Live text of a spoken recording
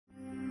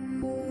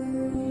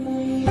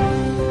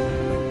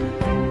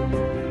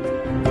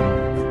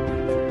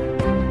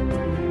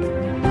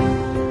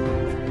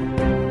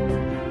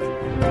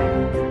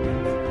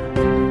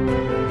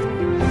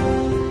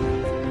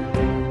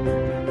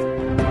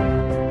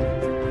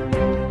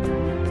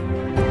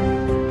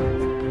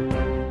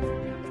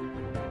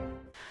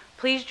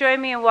Please join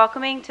me in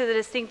welcoming to the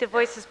Distinctive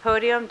Voices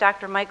podium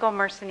Dr. Michael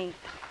Mercenich.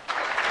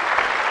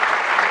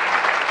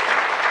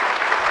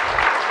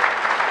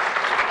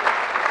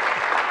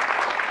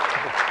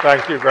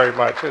 Thank you very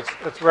much.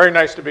 It's very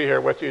nice to be here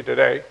with you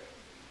today.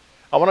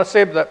 I want to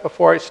say that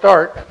before I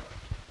start,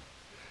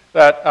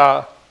 that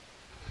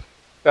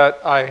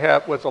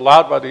I was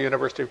allowed by the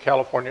University of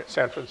California at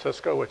San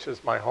Francisco, which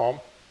is my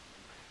home,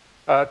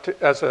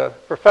 as a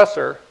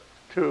professor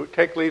to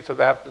take leaves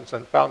of absence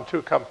and found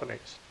 2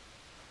 companies.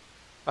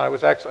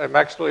 I'm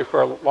actually,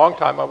 for a long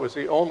time, I was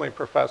the only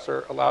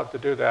professor allowed to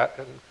do that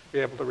and be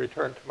able to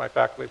return to my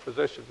faculty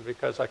position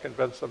because I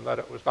convinced them that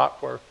it was not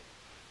for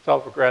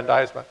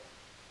self-aggrandizement.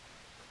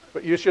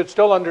 But you should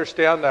still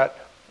understand that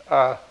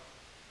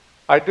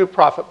I do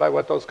profit by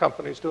what those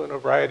companies do in a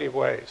variety of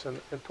ways.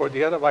 And toward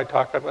the end of my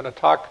talk, I'm going to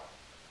talk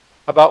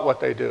about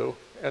what they do.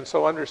 And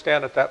so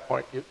understand at that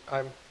point,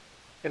 I'm,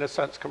 in a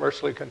sense,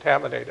 commercially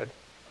contaminated.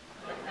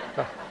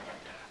 I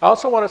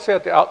also want to say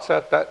at the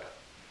outset that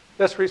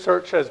this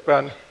research has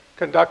been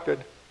conducted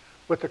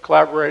with the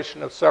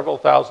collaboration of several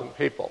thousand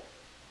people.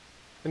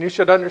 And you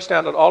should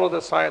understand that all of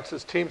this science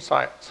is team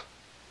science.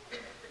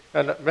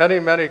 And that many,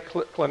 many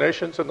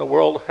clinicians in the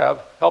world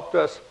have helped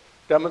us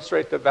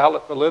demonstrate the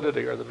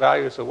validity or the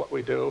values of what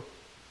we do.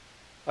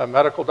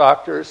 Medical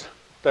doctors,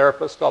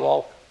 therapists of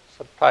all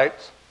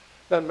types,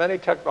 then many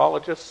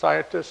technologists,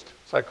 scientists,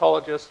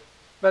 psychologists,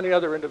 many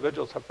other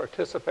individuals have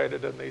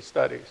participated in these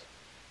studies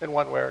in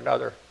one way or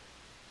another.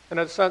 And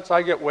in a sense,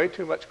 I get way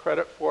too much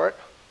credit for it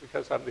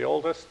because I'm the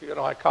oldest.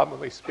 I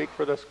commonly speak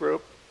for this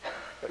group.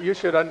 But you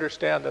should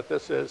understand that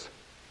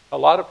a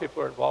lot of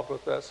people are involved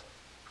with this.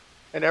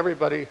 And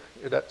everybody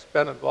that's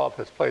been involved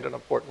has played an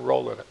important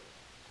role in it.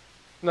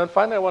 And then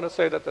finally, I want to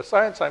say that the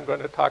science I'm going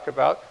to talk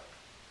about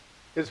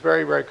is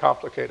very, very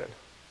complicated.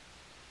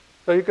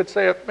 So you could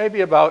say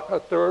maybe about a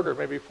third or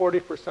maybe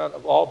 40%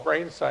 of all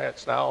brain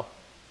science now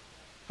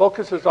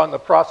focuses on the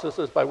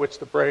processes by which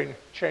the brain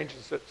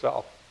changes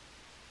itself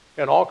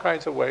in all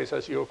kinds of ways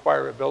as you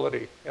acquire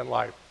ability in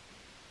life,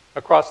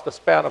 across the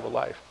span of a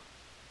life.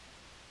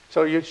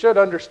 So you should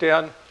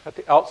understand at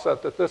the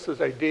outset that this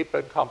is a deep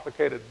and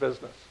complicated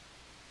business.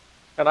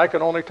 And I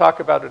can only talk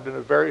about it in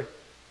a very,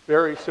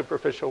 very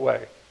superficial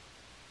way.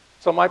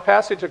 So my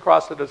passage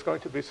across it is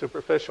going to be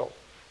superficial.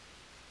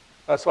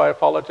 So I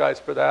apologize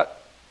for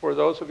that. For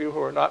those of you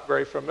who are not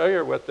very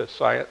familiar with this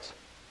science,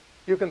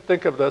 you can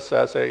think of this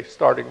as a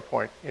starting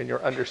point in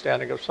your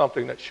understanding of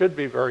something that should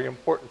be very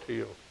important to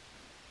you.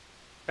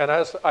 And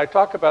as I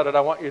talk about it,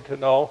 I want you to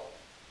know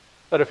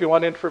that if you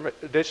want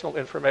additional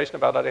information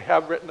about it, I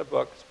have written a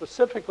book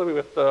specifically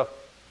with the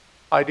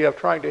idea of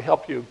trying to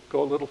help you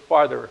go a little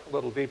farther, a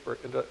little deeper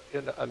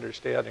into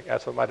understanding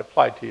as it might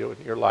apply to you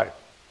in your life.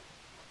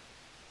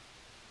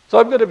 So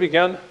I'm going to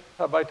begin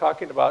by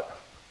talking about,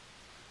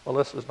 well,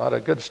 this is not a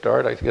good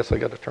start. I guess I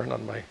got to turn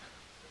on my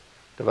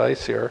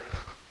device here.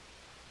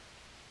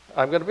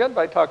 I'm going to begin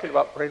by talking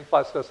about brain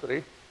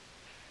plasticity,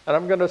 and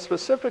I'm going to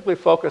specifically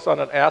focus on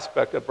an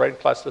aspect of brain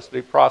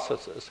plasticity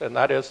processes, and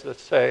that is to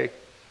say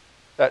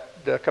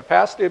that the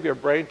capacity of your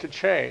brain to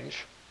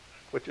change,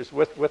 which is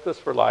with us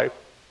for life,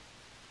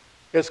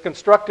 is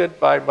constructed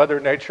by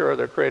Mother Nature or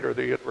the creator of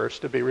the universe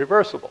to be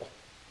reversible.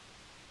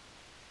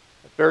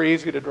 It's very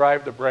easy to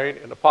drive the brain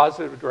in a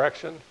positive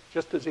direction,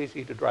 just as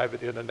easy to drive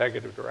it in a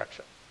negative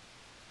direction.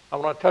 I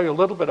want to tell you a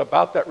little bit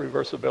about that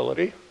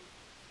reversibility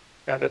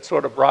and its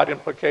sort of broad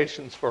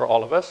implications for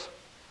all of us.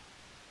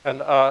 And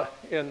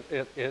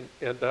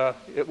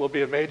it will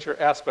be a major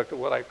aspect of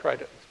what I try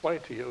to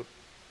explain to you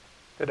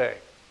today.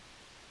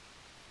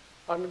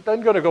 I'm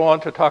then going to go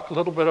on to talk a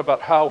little bit about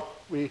how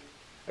we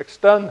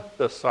extend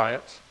this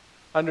science,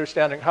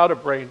 understanding how to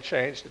brain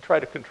change to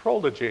try to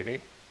control the genie,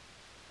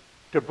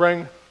 to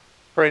bring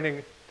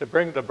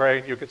the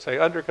brain, you could say,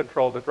 under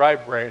control, to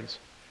drive brains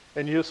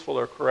in useful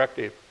or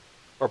corrective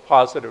or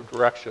positive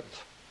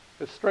directions,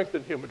 to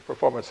strengthen human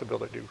performance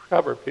ability, to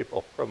recover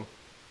people from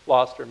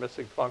lost or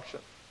missing function.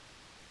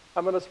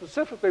 I'm going to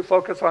specifically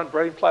focus on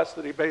brain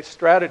plasticity-based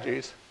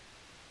strategies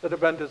that have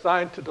been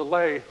designed to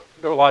delay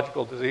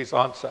neurological disease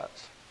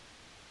onsets.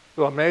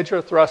 So a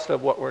major thrust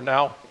of what we're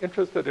now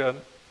interested in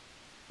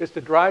is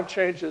to drive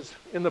changes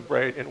in the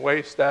brain in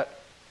ways that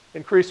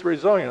increase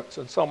resilience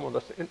in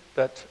someone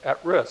that's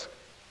at risk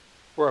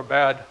for a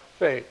bad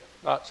fate,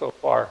 not so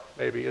far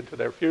maybe into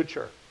their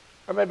future,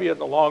 or maybe in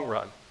the long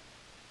run,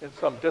 in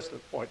some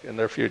distant point in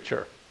their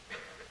future.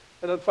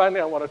 And then finally,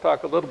 I want to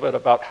talk a little bit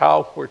about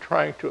how we're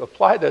trying to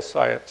apply this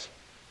science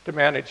to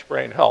manage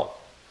brain health.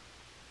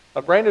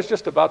 A brain is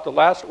just about the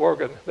last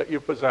organ that you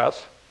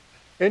possess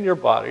in your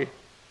body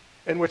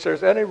in which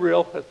has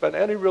been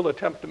any real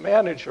attempt to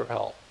manage your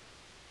health.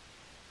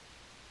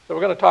 So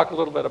we're going to talk a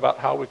little bit about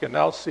how we can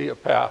now see a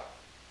path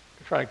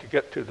to trying to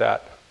get to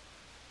that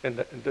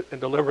and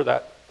deliver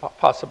that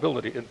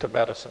possibility into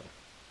medicine.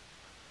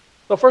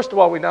 So first of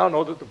all, we now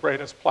know that the brain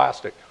is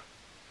plastic,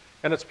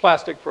 and it's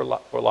plastic for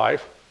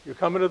life. You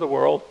come into the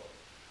world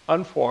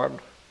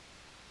unformed,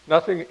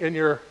 nothing in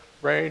your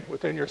brain,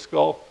 within your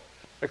skull,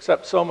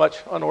 except so much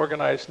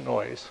unorganized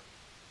noise.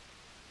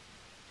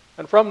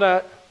 And from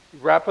that,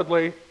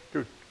 rapidly,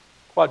 through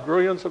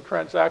quadrillions of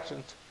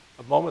transactions,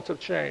 of moments of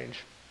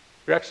change,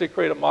 you actually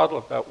create a model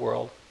of that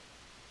world.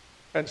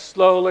 And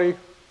slowly,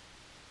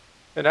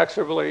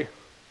 inexorably,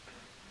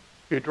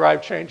 you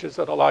drive changes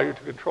that allow you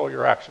to control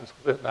your actions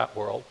within that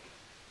world.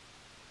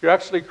 You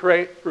actually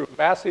create, through a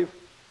massive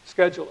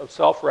schedule of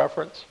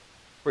self-reference,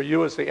 where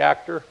you as the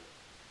actor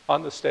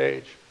on the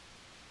stage,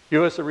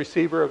 you as the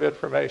receiver of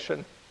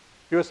information,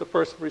 you as the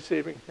person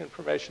receiving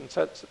information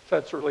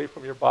sensorily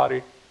from your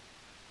body,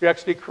 you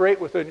actually create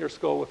within your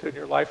skull, within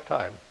your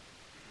lifetime,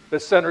 the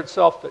centered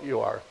self that you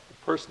are,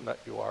 the person that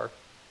you are,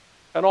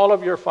 and all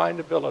of your fine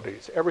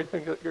abilities,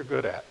 everything that you're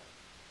good at,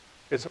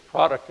 is a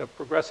product of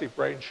progressive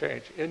brain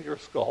change in your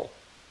skull,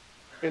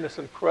 in this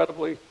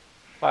incredibly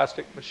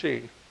plastic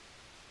machine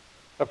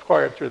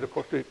acquired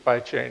by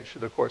change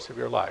through the course of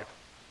your life.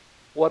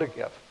 What a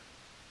gift.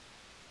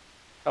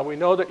 Now we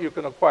know that you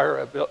can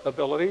acquire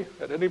ability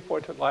at any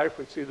point in life.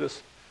 We see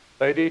this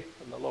lady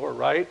in the lower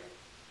right.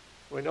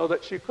 We know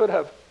that she could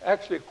have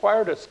actually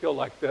acquired a skill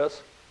like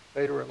this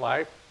later in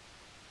life.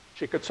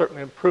 She could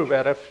certainly improve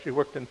at it if she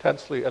worked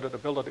intensely at an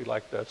ability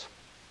like this.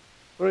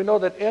 But we know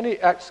that any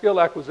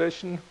skill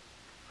acquisition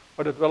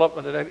or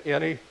development of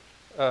any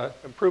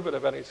improvement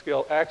of any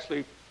skill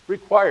actually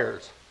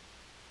requires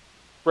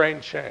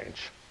brain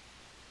change.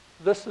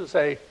 This is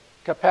a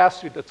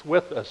capacity that's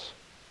with us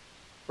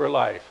for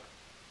life.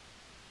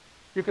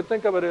 You can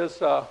think of it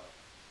as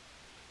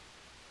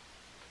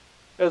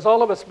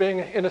all of us being,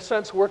 in a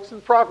sense, works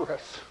in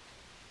progress.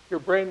 Your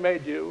brain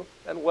made you,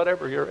 and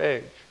whatever your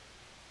age.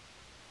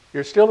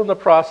 You're still in the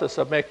process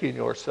of making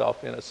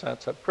yourself, in a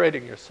sense, of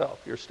creating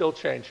yourself. You're still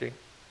changing.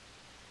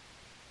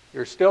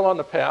 You're still on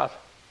the path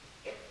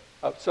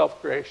of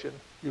self-creation.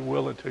 You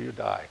will until you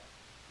die.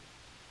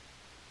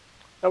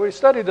 Now, we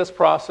studied this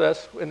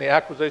process in the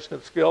acquisition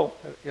of skill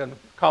in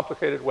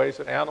complicated ways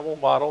in animal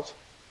models,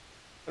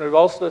 and we've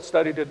also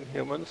studied it in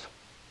humans.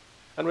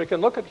 And we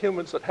can look at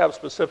humans that have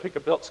specific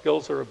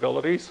skills or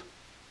abilities.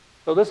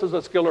 So this is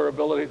a skill or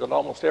ability that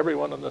almost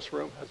everyone in this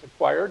room has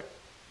acquired,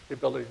 the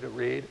ability to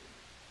read.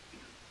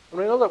 And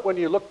we know that when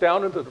you look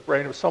down into the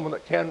brain of someone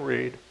that can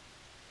read,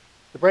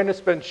 the brain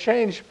has been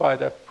changed by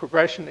the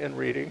progression in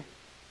reading,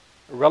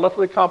 a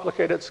relatively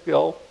complicated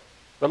skill,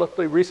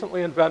 relatively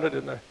recently invented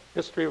in the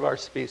history of our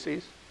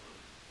species.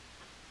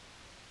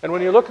 And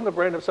when you look in the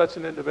brain of such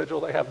an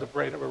individual, they have the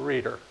brain of a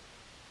reader.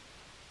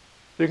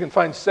 So you can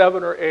find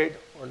 7 or 8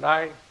 or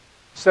 9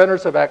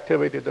 centers of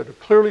activity that are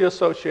clearly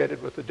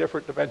associated with the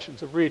different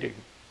dimensions of reading.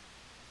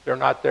 They're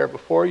not there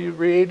before you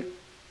read.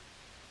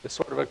 The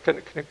sort of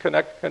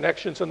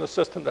connections in the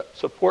system that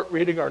support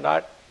reading are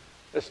not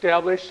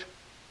established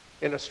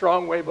in a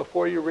strong way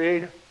before you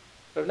read.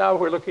 So now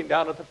we're looking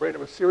down at the brain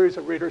of a series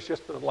of readers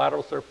just to the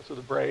lateral surface of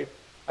the brain.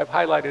 I've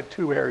highlighted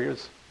 2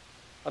 areas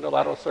on the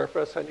lateral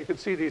surface, and you can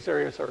see these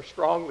areas are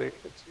strongly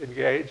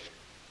engaged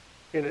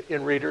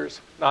in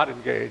readers, not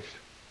engaged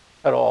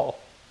at all,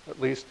 at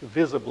least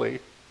visibly,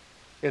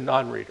 in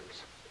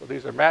non-readers. So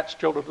these are matched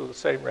children of the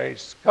same age.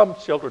 Some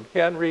children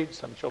can read,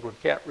 some children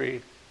can't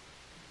read.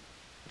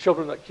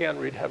 Children that can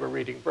read have a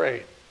reading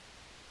brain.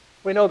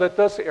 We know that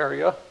this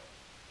area,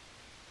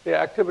 the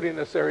activity in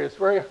this area is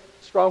very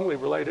strongly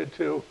related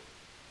to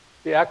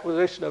the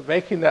acquisition of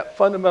making that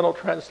fundamental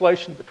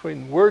translation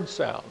between word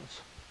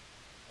sounds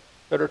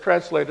that are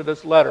translated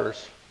as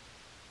letters.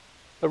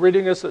 The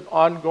reading is an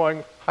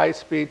ongoing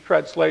high-speed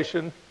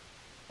translation,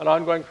 an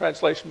ongoing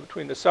translation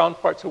between the sound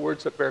parts of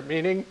words that bear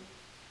meaning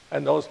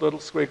and those little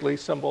squiggly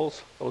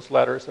symbols, those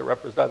letters that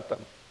represent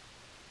them.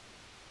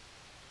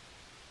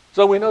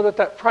 So we know that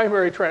that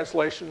primary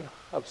translation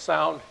of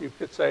sound, you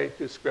could say,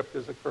 to script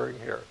is occurring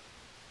here.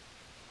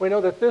 We know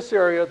that this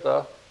area,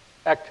 the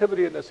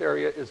activity in this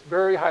area, is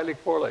very highly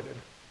correlated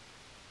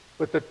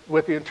with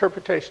the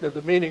interpretation of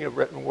the meaning of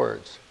written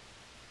words.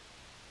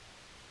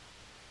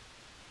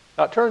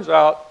 Now, it turns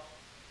out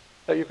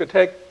that you could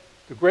take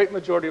the great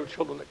majority of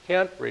children that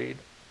can't read,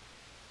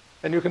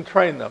 and you can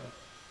train them.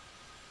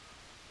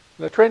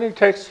 And the training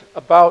takes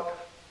about,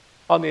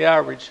 on the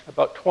average,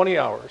 about 20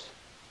 hours.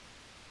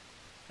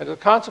 And as a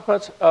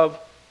consequence of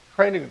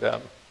training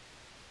them,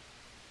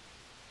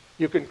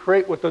 you can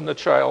create within the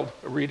child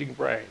a reading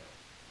brain.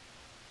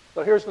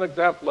 So here's an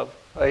example of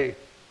a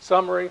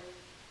summary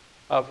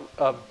of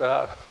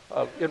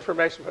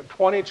information from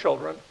 20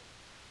 children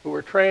who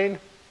were trained.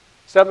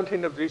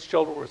 17 of these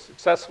children were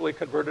successfully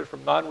converted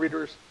from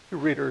non-readers to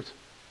readers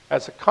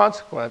as a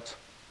consequence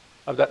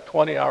of that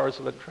 20 hours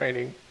of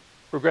training,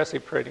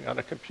 progressive training on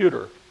a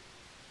computer.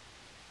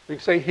 We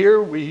say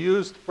here we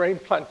used brain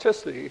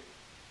plasticity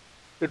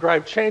to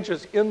drive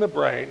changes in the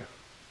brain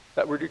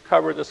that would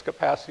recover this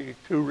capacity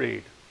to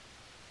read.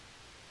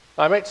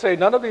 I might say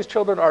none of these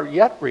children are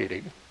yet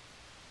reading,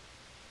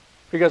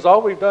 because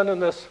all we've done in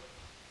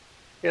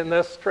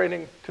this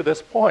training to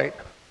this point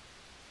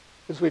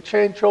is we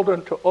train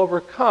children to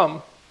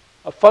overcome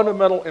a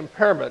fundamental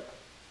impairment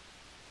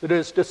that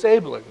is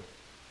disabling,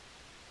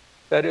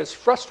 that is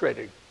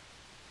frustrating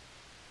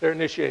their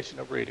initiation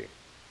of reading.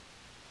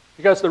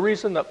 Because the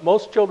reason that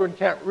most children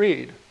can't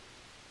read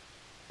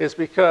is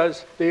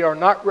because they are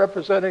not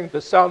representing the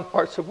sound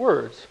parts of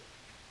words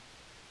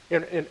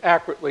in an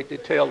accurately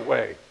detailed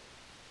way.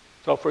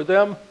 So for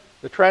them,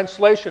 the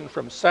translation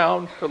from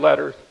sound to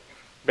letters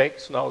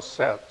makes no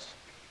sense.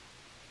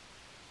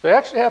 They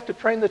actually have to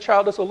train the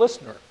child as a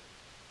listener.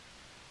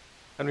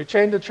 And we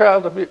train the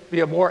child to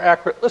be a more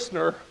accurate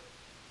listener,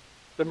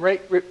 the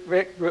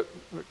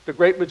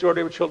great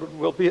majority of children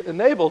will be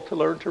enabled to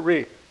learn to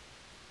read.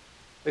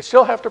 They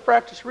still have to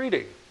practice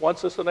reading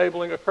once this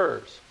enabling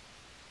occurs.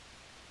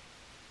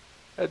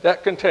 And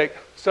that can take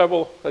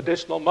several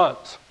additional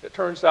months. It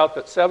turns out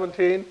that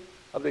 17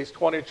 of these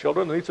 20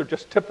 children, these are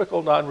just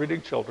typical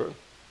non-reading children,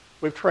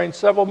 we've trained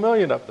several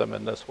million of them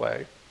in this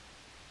way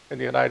in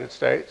the United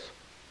States.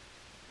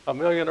 1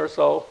 million or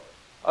so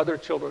other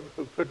children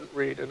who couldn't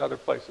read in other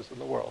places in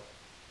the world.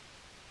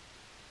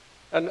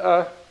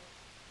 And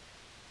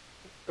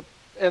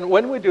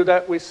when we do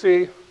that, we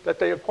see that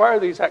they acquire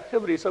these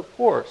activities, of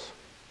course,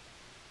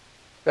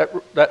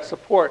 that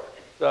support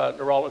the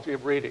neurology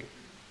of reading.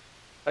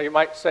 Now, you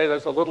might say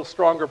there's a little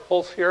stronger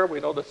pulse here.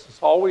 We know this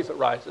always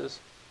arises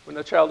when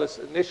the child is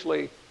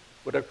initially,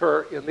 would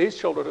occur in these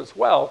children as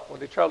well, when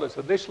the child is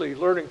initially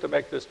learning to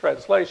make this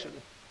translation.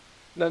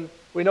 And then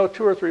we know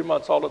 2 or 3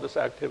 months, all of this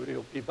activity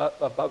will be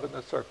above in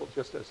the circle,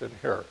 just as in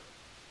here.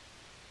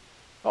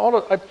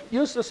 I've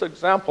used this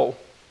example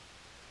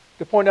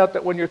to point out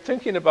that when you're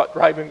thinking about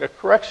driving a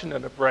correction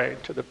in the brain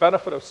to the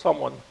benefit of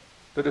someone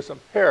that is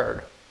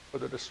impaired or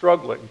that is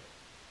struggling,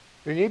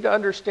 you need to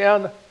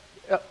understand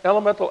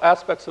elemental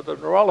aspects of the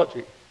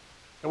neurology,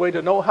 a way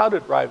to know how to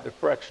drive the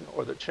correction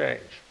or the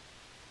change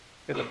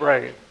in the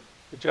brain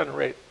to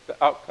generate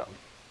the outcome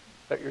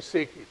that you're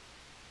seeking.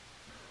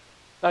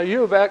 Now,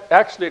 you have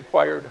actually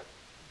acquired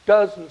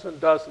dozens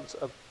and dozens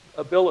of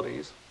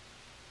abilities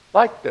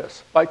like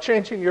this by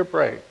changing your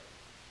brain,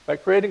 by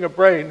creating a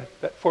brain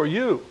that for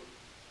you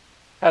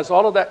has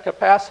all of that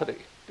capacity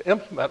to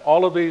implement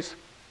all of these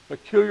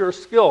peculiar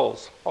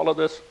skills, all of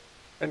this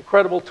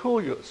incredible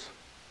tool use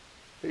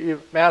that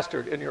you've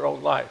mastered in your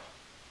own life,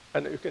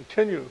 and that you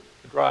continue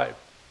to drive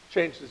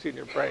changes in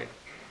your brain.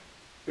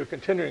 You're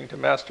continuing to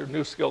master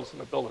new skills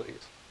and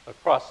abilities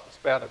across the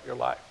span of your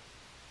life.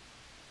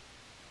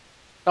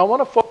 Now, I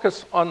want to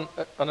focus on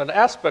an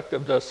aspect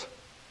of this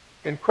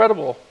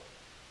incredible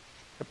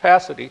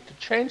capacity to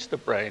change the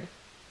brain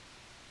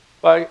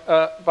by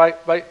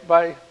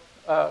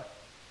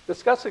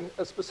discussing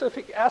a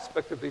specific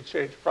aspect of these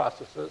change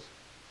processes,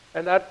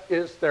 and that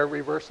is their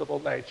reversible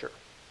nature.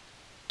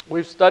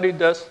 We've studied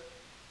this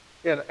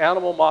in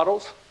animal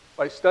models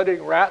by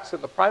studying rats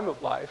in the prime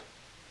of life,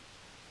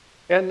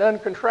 and then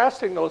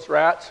contrasting those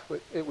rats.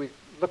 We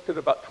looked at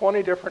about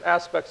 20 different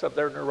aspects of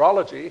their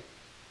neurology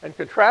and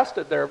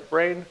contrasted their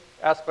brain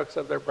aspects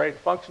of their brain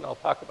function, I'll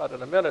talk about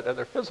in a minute, and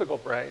their physical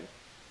brain,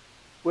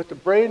 with the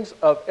brains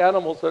of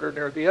animals that are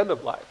near the end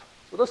of life.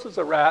 So this is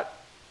a rat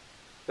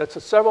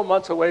that's several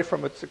months away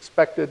from its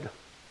expected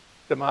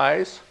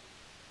demise.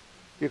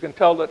 You can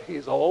tell that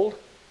he's old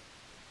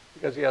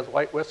because he has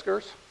white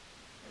whiskers.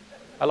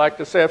 I like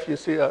to say if you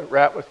see a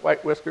rat with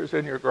white whiskers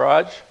in your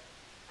garage,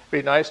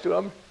 be nice to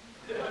him.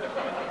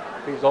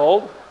 He's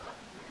old.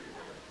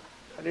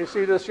 And you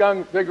see this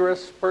young,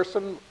 vigorous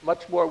person,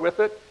 much more with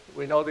it.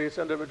 We know these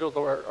individuals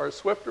are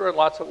swifter in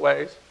lots of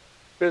ways,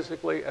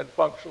 physically and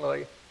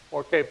functionally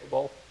more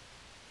capable.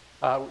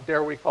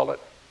 Dare we call it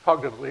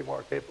cognitively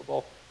more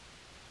capable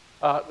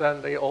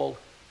than the old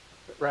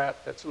rat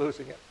that's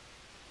losing it.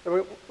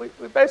 So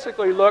we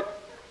basically look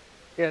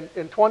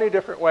in 20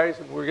 different ways,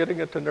 and we're getting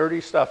into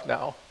nerdy stuff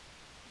now,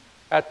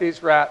 at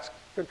these rats,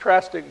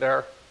 contrasting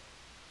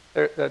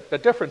the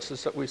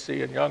differences that we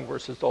see in young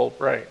versus old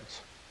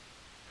brains.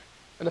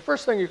 And the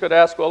first thing you could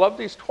ask, well, of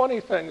these 20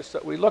 things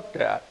that we looked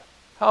at,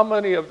 how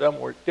many of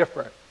them were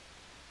different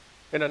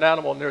in an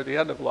animal near the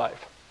end of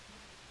life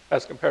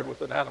as compared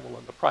with an animal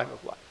in the prime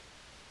of life?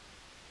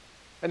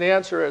 And the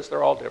answer is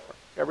they're all different.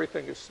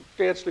 Everything is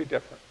substantially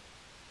different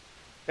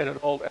in an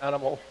old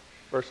animal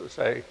versus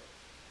an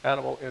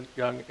animal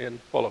young in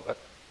full of it.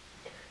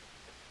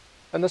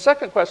 And the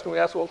second question we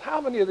asked, well,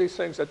 how many of these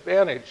things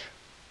advantage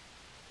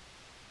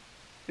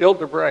the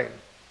older brain?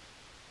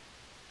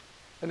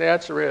 And the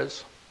answer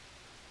is,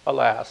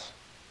 alas,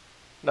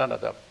 none of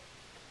them.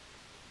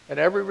 In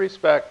every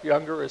respect,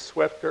 younger is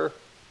swifter,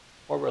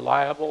 more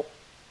reliable,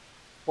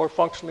 more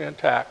functionally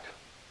intact,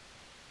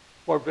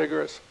 more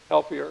vigorous,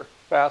 healthier,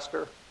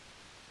 faster.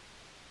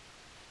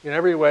 In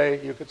every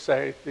way, you could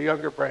say the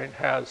younger brain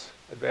has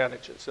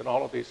advantages in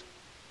all of these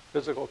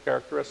physical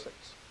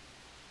characteristics.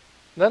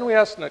 And then we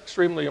asked an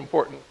extremely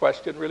important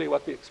question, really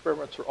what the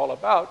experiments are all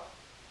about.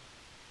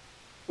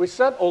 We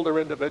sent older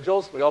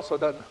individuals. We also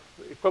done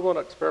equivalent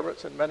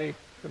experiments in many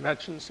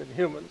dimensions in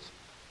humans,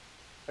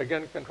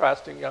 again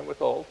contrasting young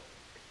with old.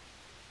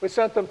 We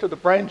sent them to the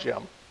brain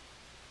gym,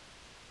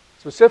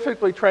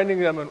 specifically training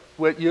them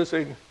with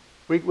using,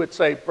 we would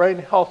say, brain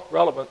health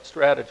relevant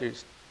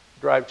strategies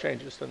to drive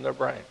changes in their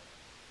brain.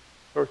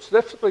 We're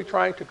specifically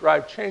trying to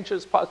drive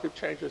changes, positive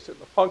changes in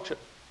the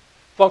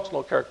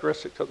functional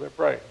characteristics of their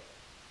brain.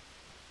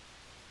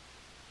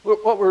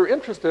 What we're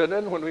interested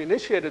in when we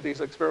initiated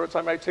these experiments,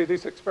 I might say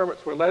these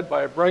experiments were led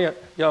by a brilliant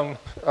young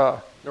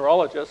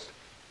neurologist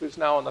who's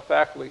now on the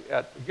faculty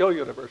at McGill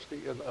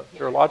University in the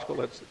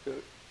Neurological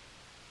Institute,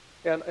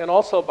 and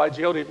also by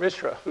Jyoti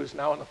Mishra, who's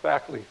now on the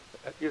faculty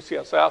at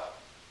UCSF,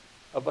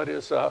 but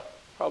is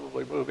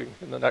probably moving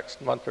in the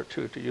next month or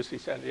two to UC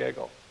San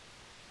Diego.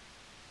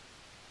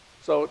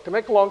 So to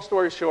make a long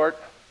story short,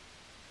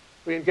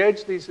 we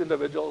engaged these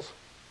individuals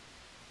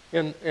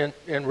in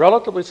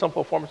relatively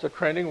simple forms of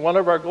training. One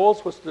of our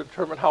goals was to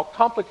determine how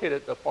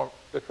complicated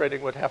the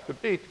training would have to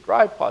be to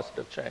drive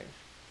positive change.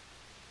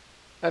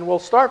 And we'll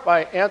start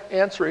by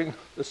answering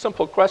the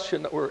simple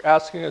question that we're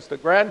asking as the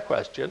grand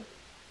question: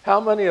 how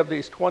many of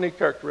these 20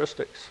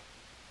 characteristics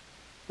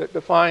that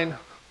define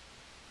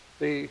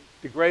the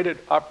degraded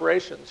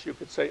operations, you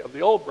could say, of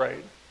the old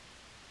brain,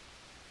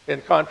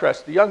 in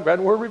contrast to the young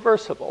brain, were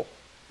reversible,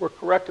 were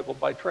correctable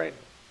by training?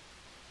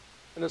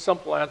 And the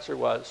simple answer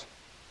was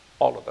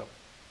all of them.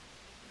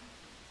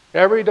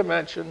 Every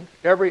dimension,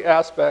 every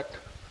aspect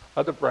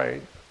of the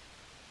brain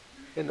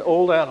in the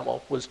old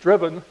animal was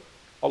driven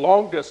a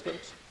long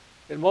distance,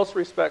 in most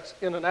respects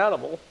in an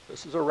animal,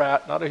 this is a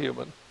rat, not a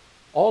human,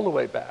 all the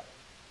way back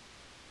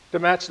to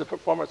match the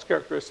performance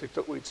characteristics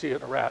that we'd see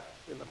in a rat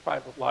in the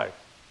prime of life.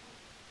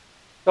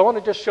 So I want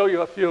to just show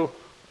you a few,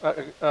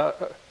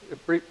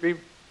 brief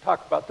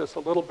talk about this a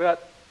little bit.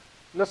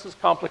 And this is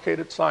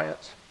complicated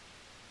science,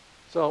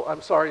 so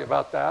I'm sorry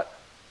about that.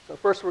 So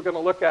first we're going to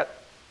look at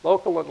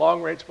local and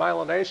long-range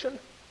myelination.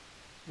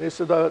 This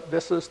is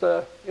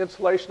the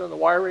insulation and the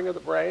wiring of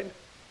the brain.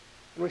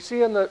 And we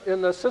see in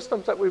the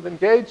systems that we've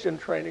engaged in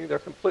training, they're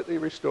completely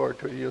restored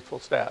to a youthful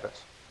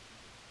status.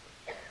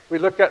 We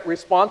look at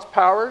response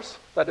powers,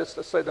 that is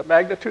to say the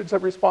magnitudes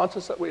of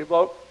responses that we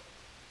evoke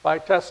by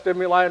test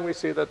stimuli, and we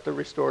see that they're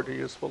restored to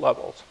useful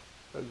levels.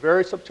 They're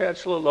very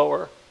substantially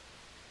lower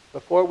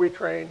before we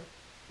train,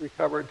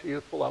 recovered to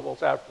youthful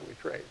levels after we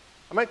train.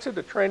 I might say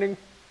the training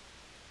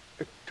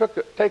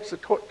takes a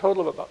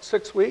total of about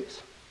 6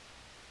 weeks.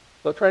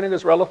 The training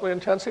is relatively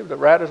intensive. The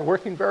rat is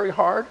working very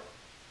hard,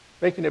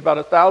 making about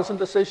 1,000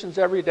 decisions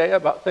every day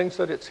about things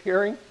that it's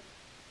hearing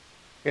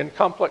in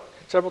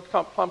several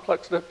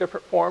complex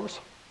different forms.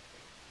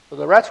 So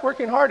the rat's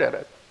working hard at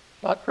it.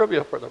 Not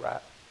trivial for the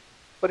rat.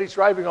 But he's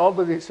driving all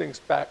of these things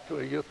back to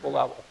a youthful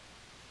level.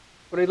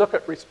 When we look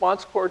at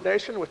response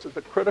coordination, which is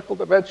the critical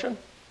dimension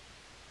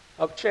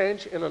of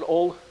change in an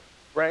old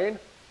brain,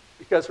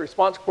 because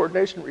response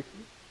coordination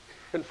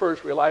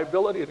confers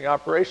reliability in the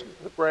operation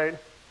of the brain,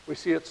 we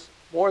see it's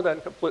more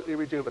than completely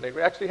rejuvenated.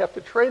 We actually have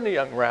to train the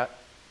young rat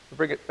to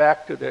bring it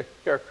back to the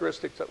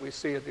characteristics that we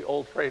see in the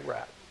old trained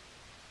rat.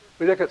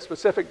 We look at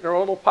specific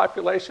neuronal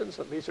populations,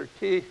 and these are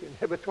key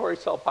inhibitory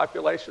cell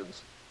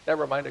populations.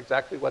 Never mind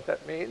exactly what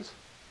that means.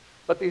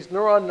 But these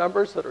neuron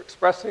numbers that are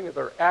expressing, that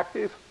are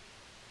active,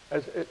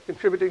 as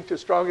contributing to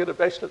strong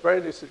innervation of the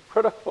brain, this is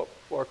critical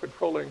for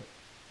controlling,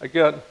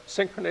 again,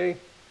 synchrony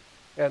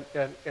and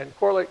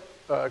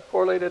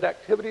correlated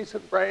activities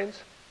in brains,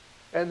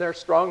 and they're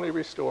strongly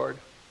restored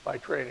by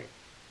training.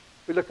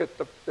 We look at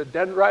the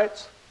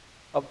dendrites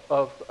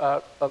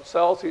of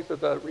cells. These are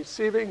the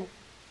receiving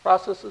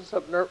processes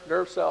of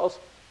nerve cells,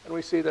 and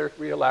we see they're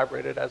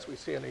re-elaborated as we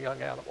see in a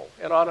young animal,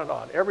 and on and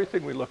on.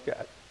 Everything we look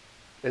at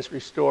is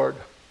restored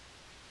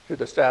to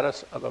the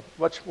status of a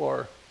much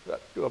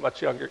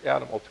younger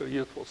animal, to a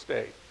youthful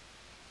state.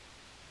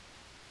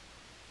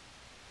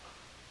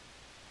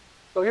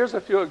 So here's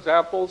a few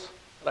examples,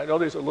 and I know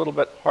these are a little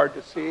bit hard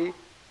to see.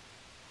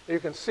 You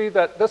can see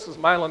that this is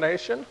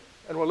myelination,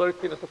 and we're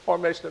looking at the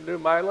formation of new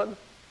myelin.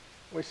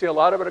 We see a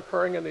lot of it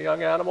occurring in the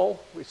young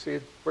animal. We see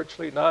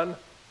virtually none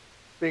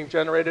being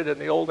generated in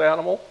the old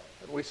animal,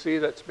 and we see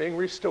that's being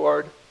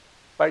restored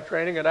by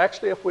training. And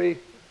actually, if we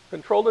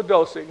control the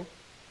dosing,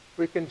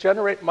 we can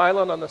generate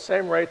myelin on the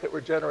same rate that we're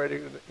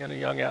generating in a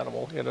young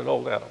animal, in an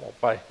old animal,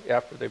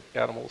 after the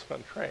animal's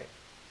been trained.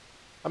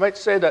 I might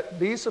say that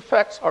these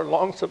effects are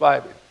long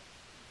surviving.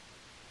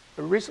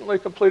 We recently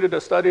completed a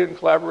study in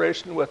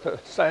collaboration with a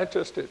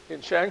scientist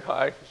in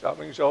Shanghai,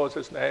 Xiaoming Zhou is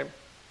his name,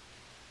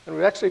 and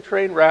we actually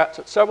trained rats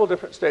at several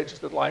different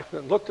stages in life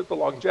and looked at the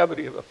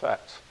longevity of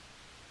effects.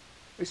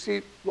 We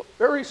see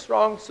very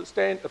strong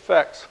sustained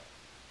effects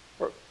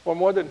for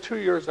more than 2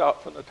 years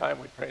out from the time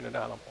we train an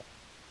animal.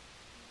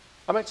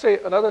 I might say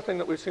another thing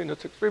that we've seen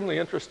that's extremely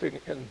interesting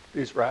in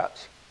these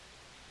rats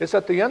is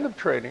at the end of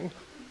training,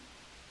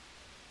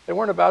 they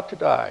weren't about to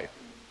die.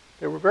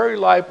 They were very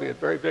lively and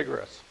very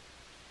vigorous.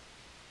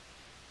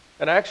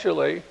 And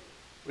actually,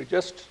 we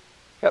just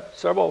kept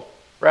several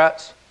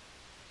rats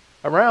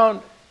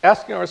around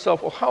asking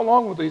ourselves, well, how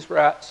long will these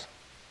rats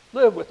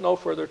live with no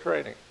further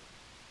training?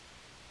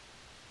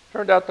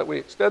 Turned out that we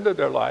extended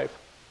their life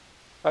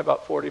by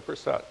about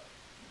 40%.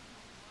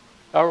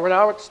 Now, we're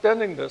now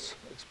extending this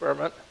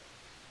experiment.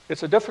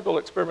 It's a difficult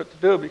experiment to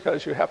do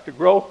because you have to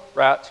grow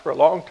rats for a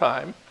long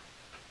time,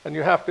 and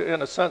you have to,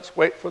 in a sense,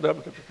 wait for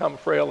them to become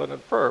frail and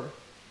infirm.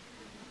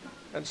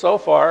 And so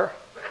far,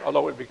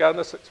 although we began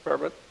this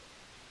experiment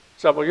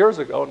several years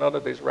ago, none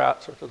of these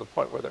rats are to the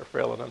point where they're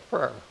frail and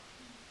infirm.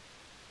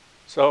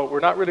 So we're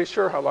not really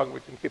sure how long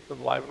we can keep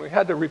them alive. And we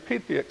had to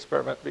repeat the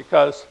experiment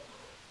because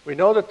we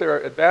know that there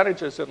are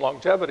advantages in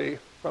longevity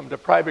from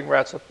depriving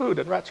rats of food.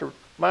 And rats are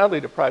mildly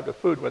deprived of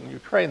food when you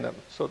train them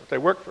so that they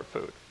work for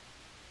food.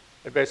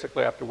 They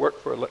basically have to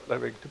work for a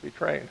living to be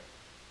trained.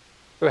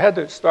 So we had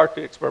to start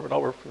the experiment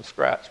over from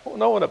scratch. We'll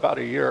know in about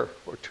a year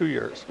or 2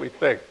 years, we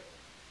think,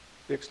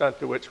 the extent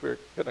to which we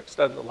can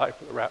extend the life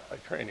of the rat by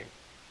training.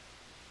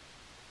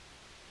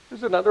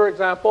 Here's another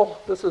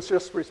example. This is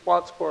just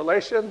response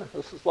correlation.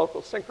 This is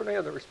local synchrony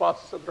and the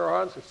responses of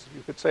neurons. It's,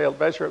 you could say, a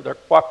measure of their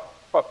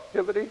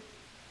cooperativity.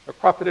 Their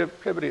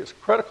cooperativity is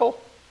critical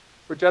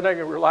for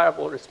generating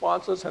reliable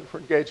responses and for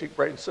engaging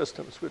brain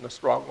systems in a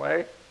strong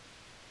way.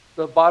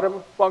 The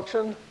bottom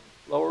function,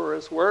 lower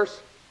is worse,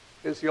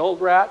 is the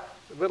old rat.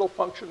 The middle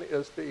function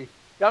is the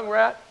young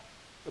rat.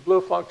 The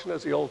blue function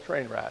is the old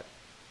trained rat.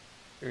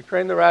 If you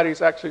train the rat,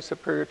 he's actually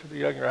superior to the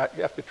young rat.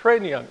 You have to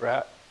train the young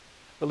rat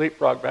to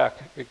leapfrog back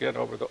again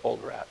over the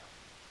old rat.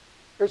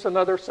 Here's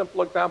another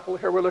simple example.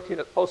 Here we're looking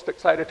at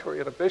post-excitatory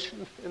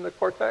inhibition in the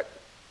cortex.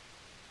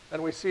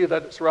 And we see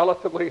that it's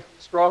relatively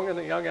strong in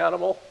the young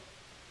animal.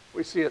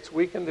 We see it's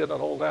weakened in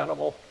an old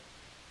animal.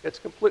 It's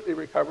completely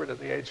recovered in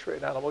the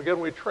age-trained animal.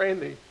 Again, we train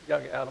the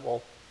young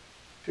animal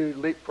to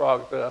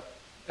leapfrog the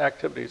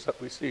activities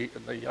that we see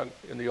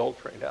in the old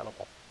trained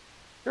animal.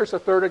 Here's a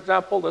third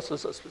example. This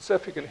is a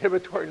specific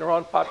inhibitory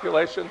neuron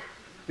population.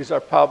 These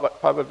are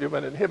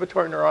palbabumin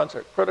inhibitory neurons that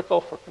are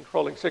critical for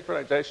controlling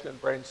synchronization in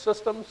brain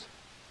systems.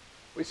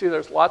 We see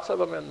there's lots of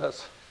them in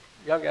this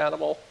young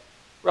animal,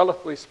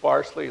 relatively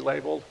sparsely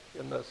labeled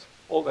in this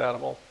old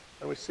animal,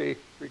 and we see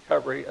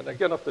recovery. And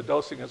again, if the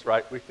dosing is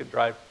right, we can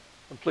drive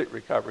complete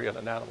recovery in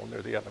an animal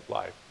near the end of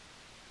life.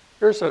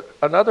 Here's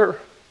another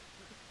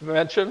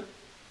dimension.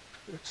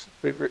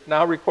 We've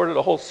now recorded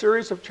a whole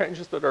series of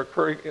changes that are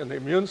occurring in the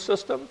immune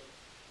system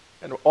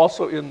and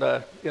also in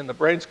the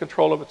brain's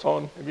control of its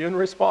own immune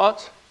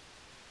response.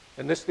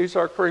 And these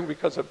are occurring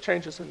because of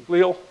changes in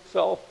glial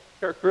cell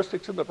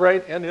characteristics in the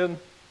brain and in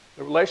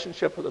the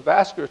relationship of the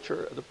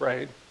vasculature of the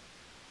brain.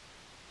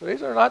 So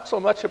these are not so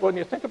much of, when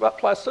you think about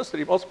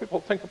plasticity, most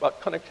people think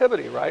about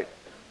connectivity, right?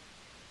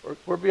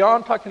 We're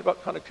beyond talking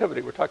about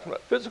connectivity. We're talking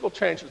about physical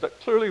changes that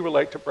clearly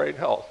relate to brain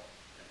health.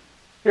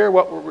 Here,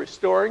 what we're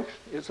restoring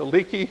is a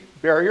leaky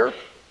barrier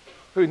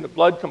between the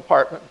blood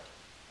compartment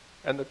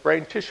and the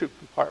brain tissue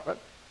compartment.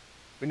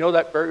 We know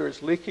that barrier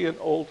is leaky in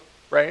old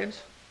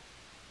brains.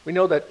 We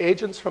know that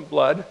agents from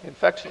blood,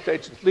 infectious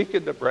agents, leak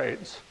into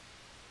brains.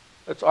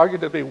 It's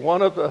argued to be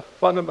one of the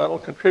fundamental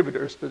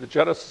contributors to the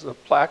genesis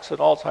of plaques and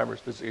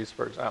Alzheimer's disease,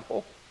 for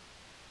example.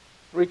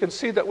 We can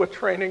see that with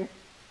training,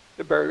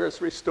 the barrier is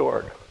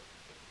restored.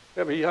 We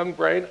have a young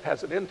brain that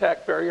has an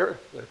intact barrier.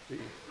 The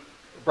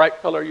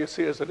bright color you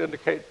see is an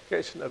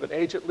indication of an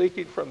agent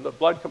leaking from the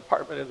blood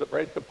compartment into the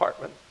brain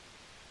compartment.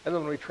 And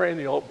then we train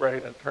the old brain,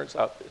 and it turns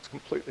out it's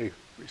completely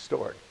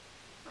restored.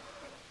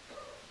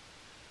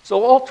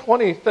 So all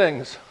 20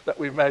 things that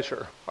we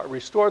measure are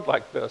restored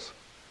like this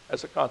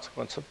as a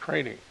consequence of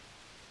training.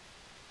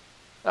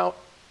 Now,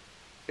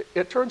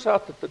 it turns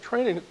out that the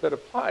training that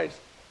applies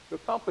to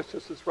accomplish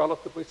this is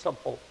relatively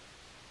simple.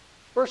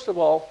 First of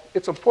all,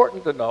 it's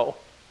important to know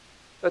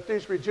that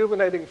these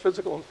rejuvenating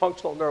physical and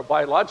functional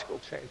neurobiological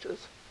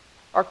changes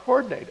are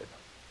coordinated.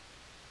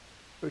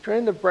 We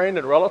train the brain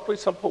in relatively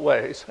simple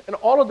ways, and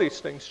all of these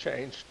things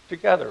change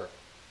together.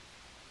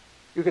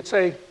 You could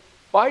say,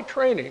 by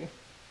training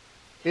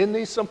in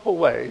these simple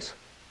ways,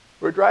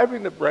 we're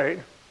driving the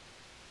brain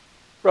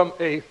from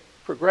a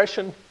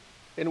progression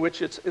in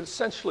which it's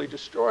essentially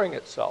destroying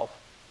itself,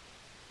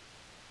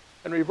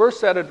 and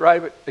reverse that and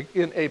drive it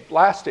in a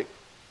blastic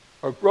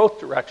or growth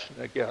direction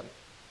again,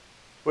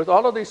 with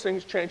all of these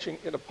things changing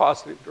in a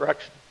positive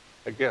direction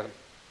again,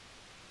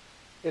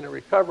 in a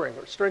recovering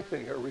or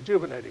strengthening or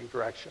rejuvenating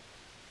direction.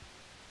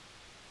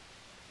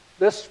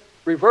 This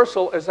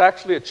reversal is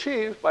actually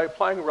achieved by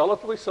applying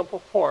relatively simple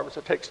forms.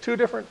 It takes two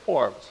different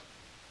forms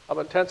of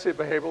intensive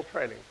behavioral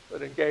training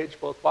that engage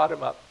both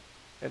bottom-up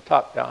and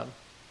top-down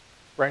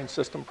brain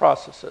system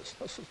processes.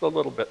 This is a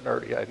little bit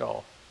nerdy, I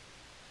know.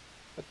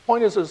 The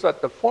point is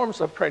that the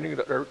forms of training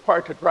that are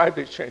required to drive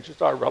these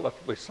changes are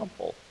relatively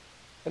simple.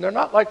 And they're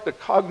not like the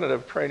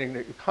cognitive training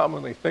that you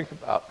commonly think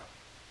about.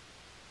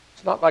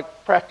 It's not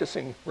like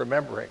practicing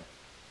remembering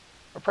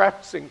or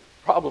practicing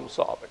problem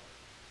solving.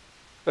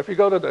 So if you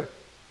go to the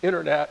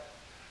internet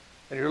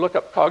and you look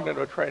up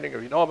cognitive training,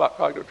 or you know about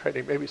cognitive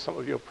training, maybe some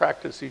of you have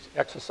practiced these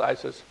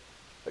exercises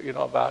that you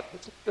know about.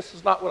 This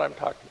is not what I'm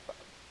talking about.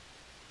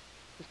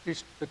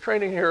 The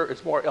training here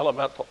is more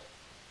elemental.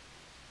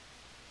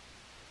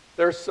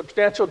 There's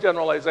substantial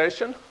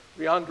generalization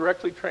beyond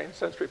directly trained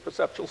sensory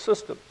perceptual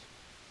systems.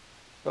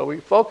 So we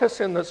focus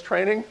in this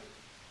training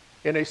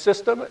in a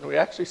system, and we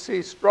actually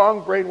see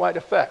strong brain-wide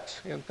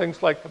effects in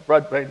things like the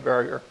blood-brain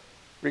barrier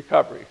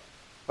recovery,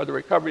 or the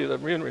recovery of the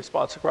immune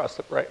response across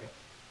the brain,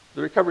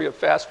 the recovery of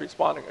fast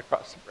responding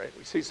across the brain.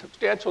 We see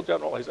substantial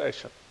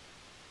generalization.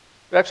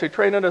 We actually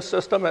train in a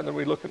system, and then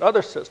we look at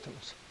other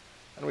systems,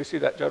 and we see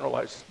that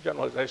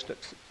generalization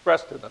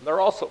expressed in them.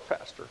 They're also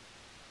faster.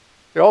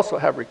 they also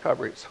have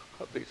recoveries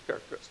of these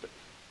characteristics.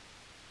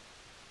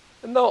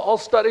 And though all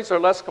studies are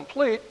less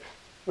complete,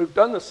 we've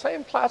done the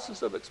same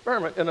classes of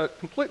experiment in a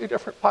completely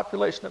different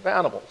population of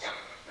animals.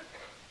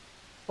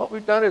 What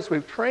we've done is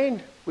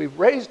we've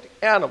raised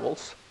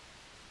animals,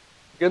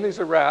 again these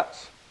are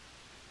rats,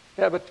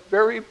 to have a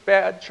very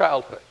bad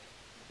childhood,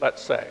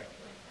 let's say.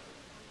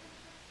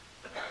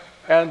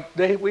 And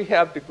we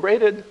have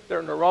degraded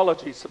their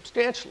neurology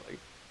substantially,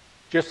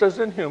 just as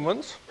in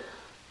humans.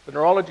 The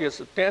neurology is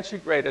substantially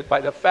degraded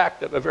by the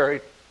fact of a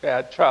very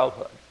bad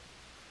childhood.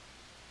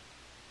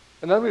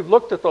 And then we've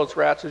looked at those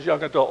rats as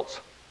young adults.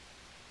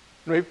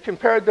 And we've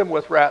compared them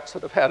with rats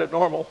that have had a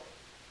normal,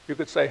 you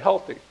could say,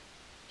 healthy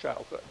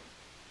childhood.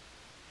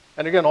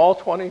 And again, all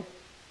 20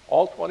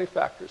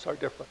 factors are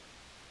different.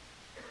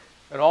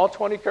 And all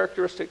 20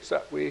 characteristics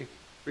that we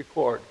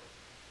record,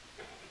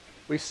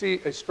 we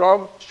see a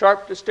strong,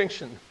 sharp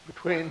distinction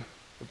between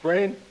the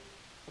brain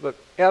of an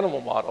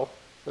animal model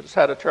that has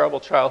had a terrible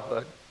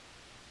childhood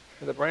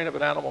and the brain of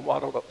an animal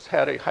model that has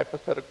had a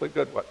hypothetically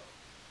good one.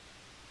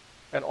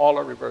 And all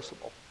are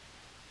reversible.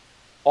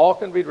 All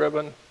can be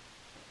driven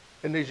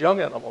in these young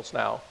animals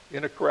now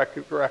in a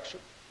corrective direction.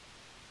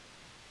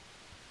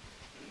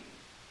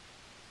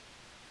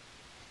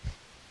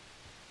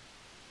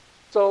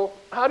 So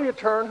how do you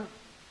turn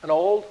an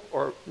old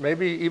or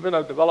maybe even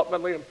a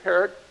developmentally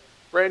impaired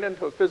brain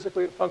into a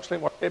physically and functionally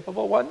more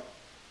capable one?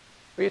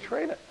 Well, you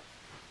train it.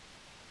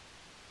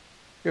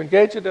 You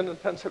engage it in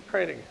intensive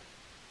training.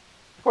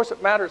 Of course,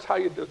 it matters how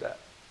you do that.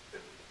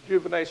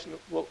 Rejuvenation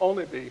will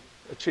only be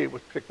achieved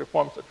with particular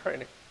forms of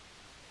training.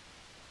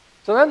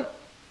 So then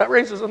that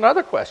raises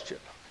another question.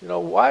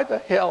 Why the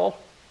hell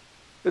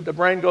did the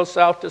brain go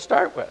south to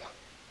start with?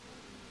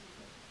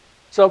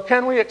 So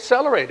can we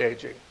accelerate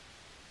aging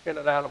in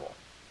an animal?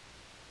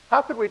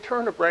 How could we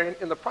turn a brain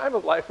in the prime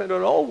of life into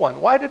an old one?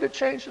 Why did it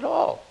change at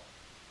all?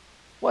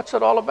 What's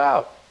it all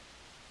about?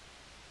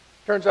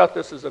 Turns out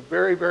this is a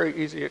very, very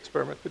easy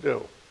experiment to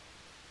do.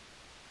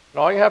 And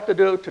all you have to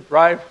do to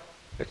drive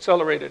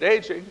accelerated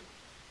aging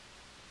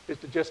is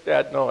to just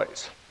add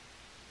noise.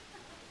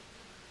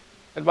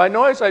 And by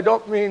noise, I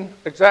don't mean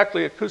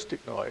exactly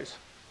acoustic noise.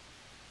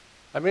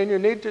 I mean you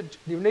need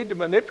to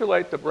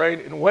manipulate the brain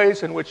in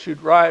ways in which you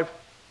drive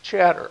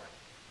chatter.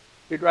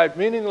 You drive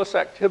meaningless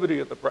activity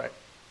of the brain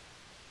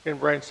in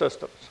brain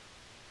systems.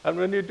 And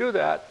when you do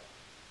that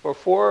for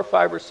 4 or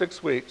 5 or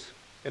 6 weeks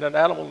in an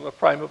animal in the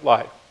prime of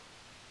life,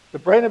 the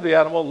brain of the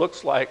animal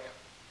looks like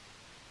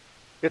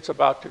it's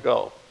about to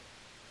go.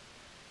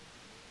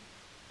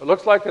 It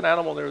looks like an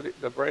animal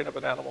the brain of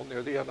an animal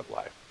near the end of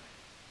life.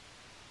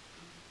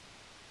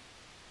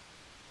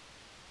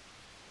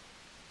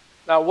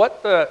 Now,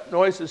 what the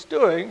noise is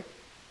doing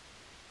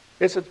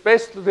is it's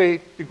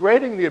basically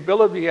degrading the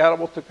ability of the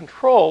animal to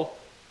control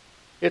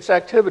its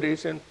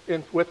activities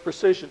with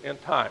precision in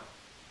time.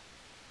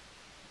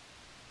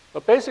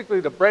 But basically,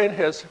 the brain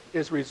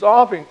is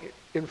resolving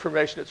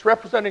information. It's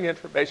representing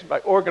information by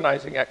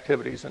organizing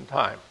activities in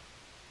time.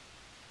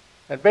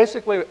 And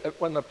basically,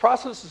 when the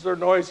processes are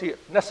noisy, it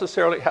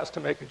necessarily has to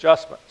make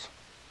adjustments.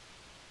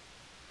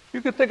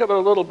 You could think of it a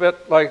little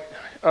bit like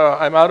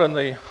I'm out in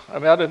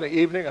the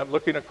evening. I'm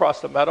looking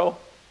across the meadow.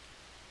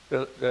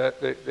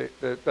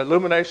 The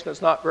illumination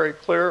is not very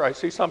clear. I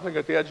see something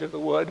at the edge of the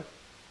wood.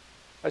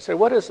 I say,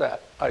 what is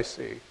that I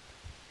see?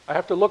 I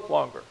have to look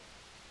longer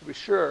to be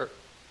sure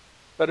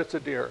that it's a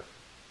deer.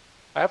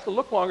 I have to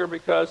look longer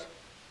because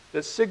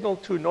the signal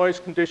to noise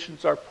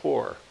conditions are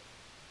poor.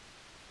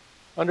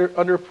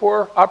 Under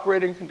poor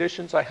operating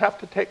conditions, I have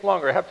to take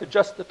longer. I have to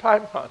adjust the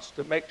time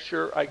constant to make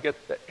sure I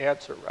get the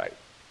answer right.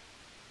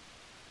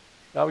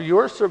 Now,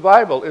 your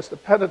survival is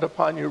dependent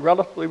upon you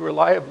relatively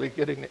reliably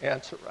getting the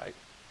answer right.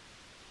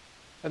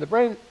 And the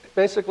brain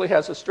basically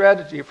has a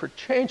strategy for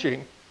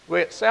changing the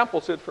way it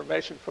samples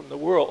information from the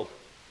world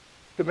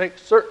to make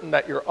certain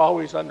that you're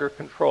always under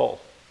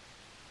control.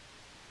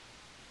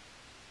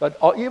 But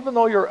even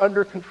though you're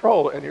under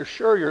control and you're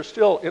sure you're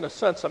still, in a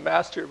sense, a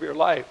master of your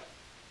life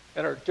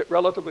and are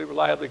relatively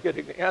reliably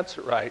getting the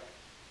answer right,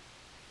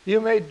 you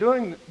may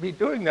be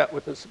doing that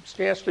with a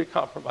substantially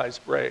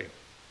compromised brain.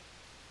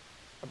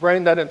 A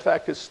brain that, in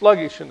fact, is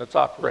sluggish in its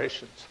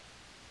operations.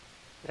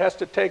 It has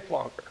to take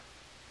longer.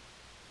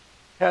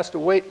 It has to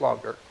wait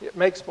longer. It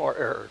makes more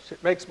errors.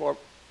 It makes more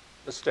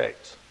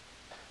mistakes.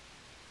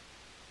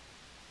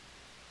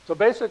 So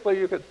basically,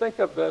 you could think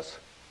of this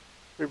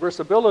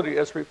reversibility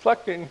as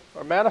reflecting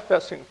or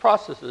manifesting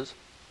processes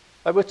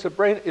by which the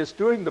brain is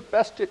doing the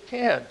best it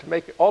can to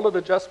make all of the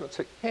adjustments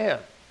it can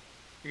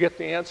to get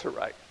the answer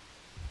right.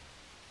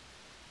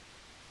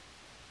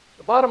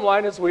 The bottom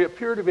line is we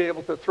appear to be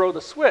able to throw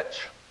the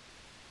switch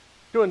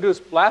to induce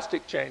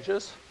plastic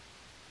changes.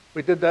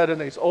 We did that in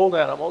these old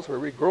animals.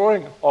 We're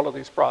regrowing all of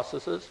these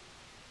processes.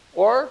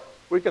 Or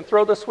we can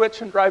throw the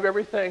switch and drive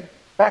everything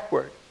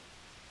backward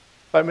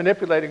by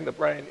manipulating the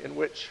brain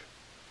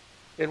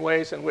in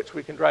ways in which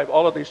we can drive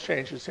all of these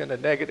changes in a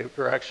negative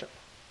direction.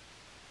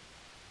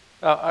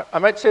 Now, I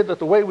might say that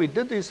the way we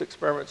did these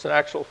experiments, in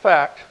actual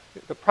fact,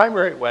 the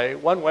primary way,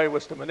 one way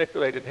was to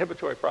manipulate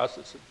inhibitory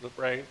processes in the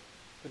brain,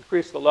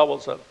 increase the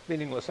levels of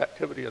meaningless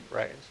activity in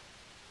brains.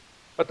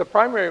 But the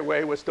primary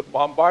way was to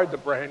bombard the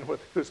brain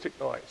with acoustic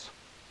noise.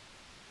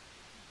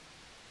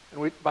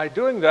 And by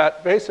doing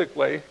that,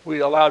 basically, we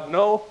allowed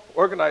no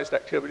organized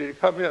activity to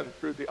come in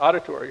through the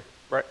auditory,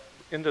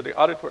 into the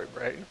auditory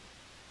brain.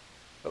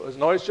 It was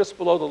noise just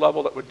below the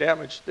level that would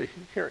damage the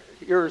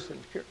ears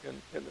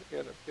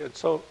and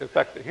so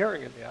affect the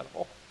hearing in the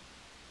animal.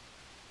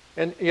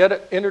 And yet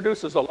it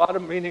introduces a lot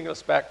of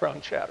meaningless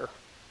background chatter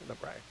in the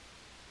brain.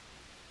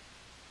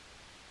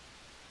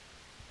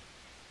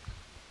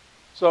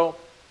 So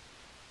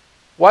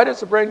why does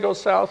the brain go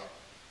south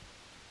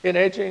in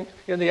aging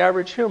in the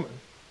average human?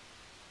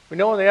 We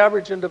know in the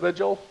average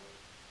individual,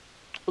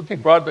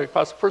 looking broadly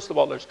across, first of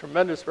all, there's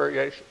tremendous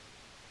variation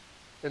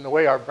in the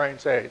way our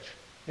brains age,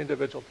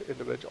 individual to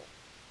individual.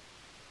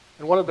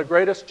 And one of the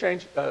greatest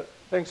things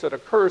that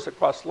occurs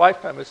across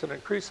lifetime is an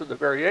increase of the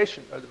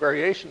variation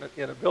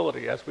in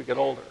ability as we get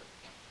older.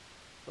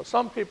 So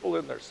some people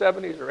in their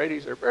 70s or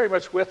 80s are very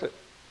much with it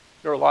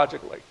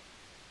neurologically.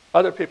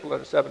 Other people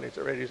in their 70s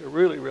or 80s are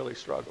really, really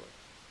struggling.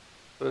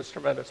 So there's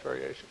tremendous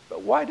variation.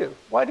 But why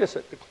does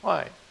it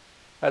decline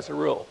as a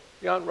rule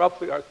beyond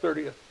roughly our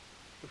 30th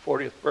to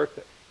 40th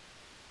birthday?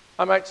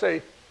 I might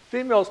say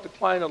females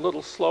decline a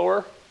little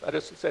slower. That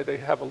is to say, they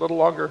have a little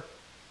longer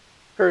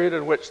period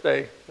in which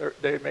they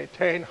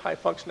maintain high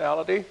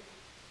functionality.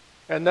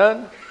 And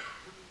then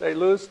they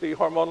lose the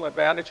hormonal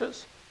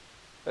advantages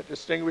that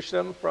distinguish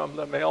them from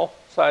the male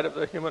side of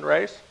the human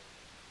race.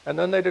 And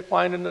then they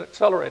decline in an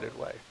accelerated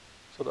way,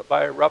 so that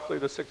by roughly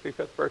the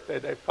 65th birthday,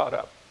 they've caught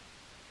up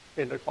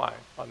in decline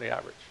on the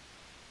average.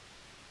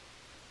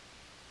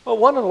 Well,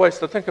 one of the ways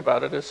to think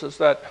about it is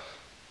that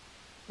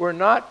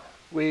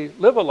we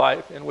live a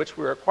life in which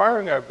we're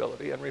acquiring our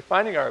ability and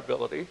refining our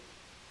ability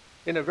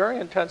in a very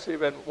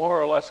intensive and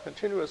more or less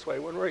continuous way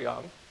when we're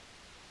young.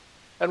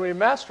 And we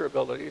master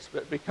abilities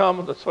that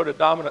become the sort of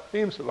dominant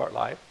themes of our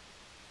life.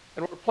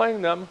 And we're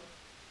playing them,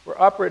 we're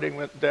operating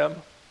with them,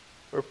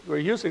 we're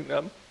using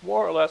them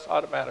more or less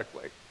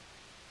automatically.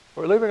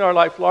 We're living our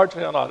life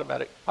largely on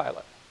automatic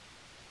pilot.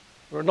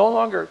 We're no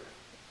longer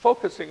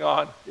focusing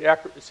on the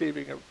accurate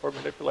receiving or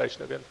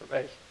manipulation of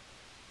information.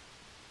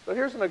 So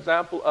here's an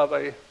example of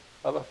a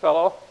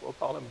fellow, we'll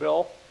call him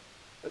Bill,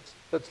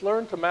 that's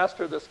learned to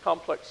master this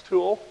complex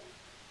tool.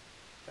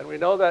 And we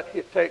know that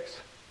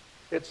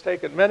it's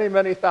taken many,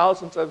 many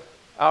thousands of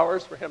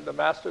hours for him to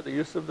master the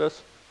use of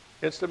this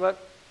instrument,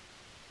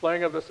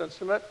 playing of this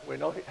instrument. We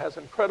know he has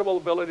incredible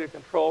ability to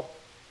control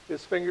the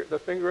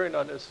fingering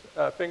on his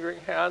fingering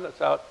hand that's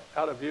out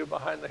of view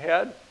behind the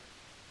head.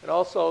 And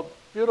also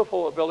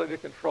beautiful ability to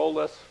control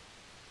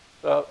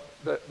the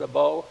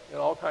bow in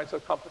all kinds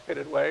of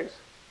complicated ways.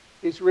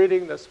 He's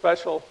reading the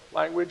special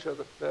language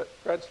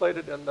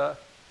translated in the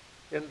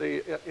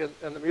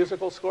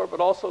musical score, but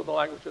also the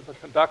language of the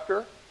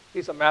conductor.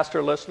 He's a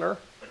master listener.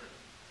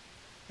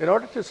 In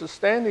order to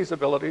sustain these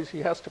abilities, he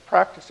has to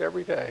practice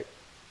every day,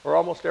 or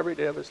almost every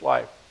day of his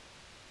life,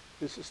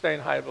 to sustain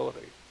high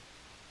ability.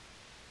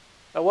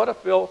 Now, what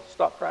if Bill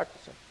stopped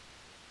practicing?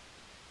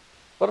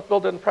 What if Bill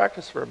didn't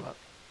practice for a month?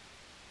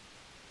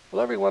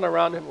 Well, everyone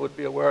around him would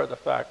be aware of the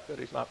fact that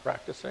he's not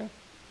practicing.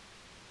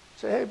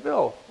 Say, hey,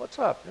 Bill, what's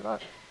up?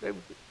 They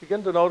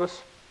begin to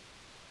notice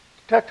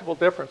detectable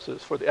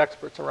differences for the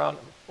experts around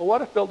him. Well,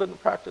 what if Bill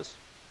didn't practice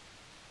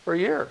for a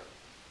year?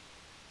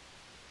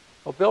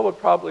 Well, Bill would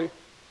probably,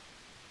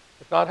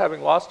 if not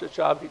having lost his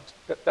job, he'd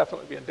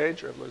definitely be in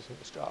danger of losing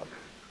his job.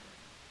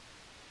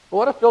 Well,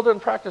 what if Bill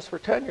didn't practice for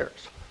 10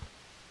 years?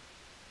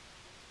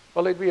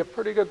 Well, he'd be a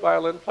pretty good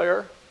violin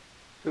player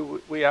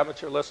to we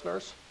amateur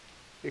listeners.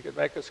 He could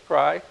make us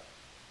cry.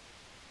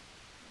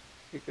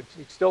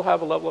 He'd still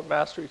have a level of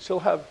mastery. He'd still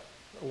have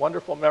a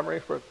wonderful memory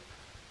for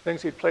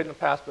things he'd played in the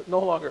past, but no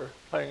longer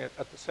playing it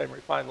at the same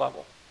refined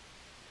level.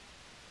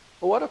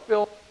 Well, what if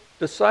Bill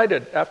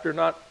decided, after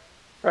not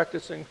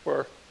practicing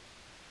for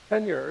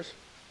 10 years,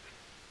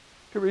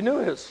 to renew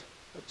his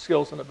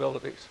skills and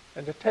abilities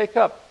and to take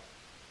up,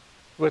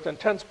 with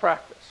intense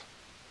practice,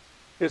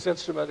 his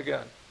instrument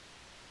again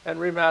and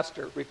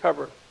remaster,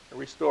 recover, and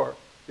restore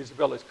these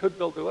abilities? Could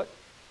Bill do it?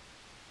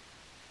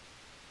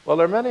 Well,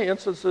 there are many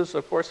instances,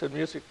 of course, in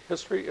music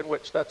history in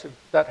which that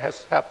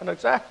has happened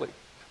exactly.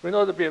 We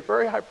know there'd be a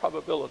very high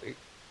probability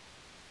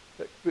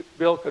that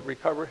Bill could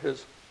recover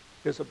his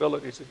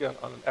abilities again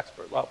on an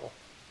expert level.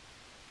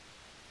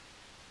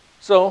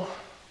 So,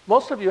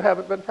 most of you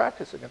haven't been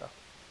practicing enough.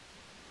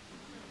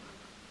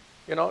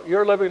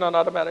 You're running on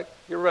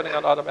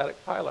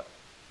automatic pilot.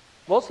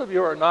 Most of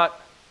you are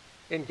not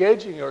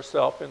engaging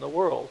yourself in the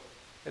world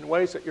in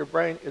ways that your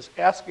brain is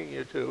asking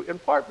you to, in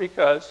part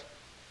because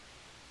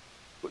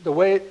the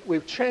way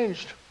we've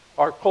changed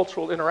our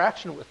cultural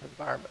interaction with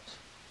environments.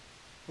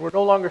 We're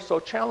no longer so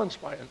challenged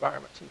by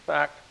environments. In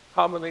fact,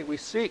 commonly we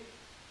seek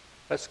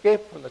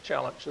escape from the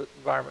challenge that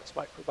environments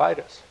might provide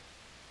us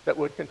that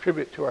would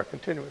contribute to our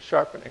continuous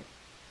sharpening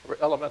of our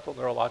elemental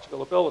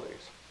neurological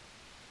abilities.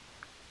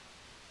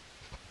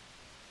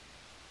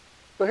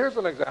 So here's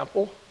an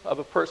example of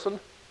a person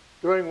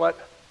doing what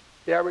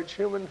the average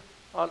human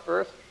on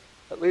Earth,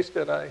 at least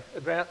in an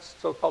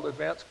advanced, so-called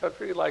advanced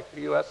country like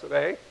the US of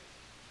A,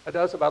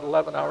 does about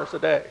 11 hours a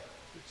day,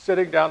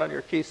 sitting down on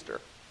your keister.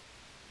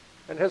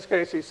 In his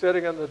case, he's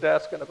sitting on the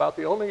desk, and about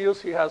the only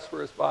use he has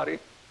for his body,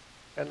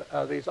 and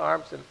these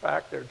arms, in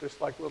fact, they're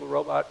just like little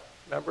robot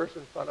members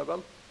in front of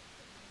him.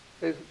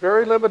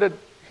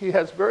 He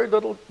has very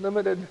little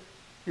limited,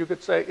 you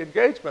could say,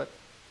 engagement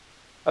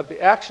of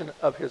the action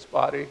of his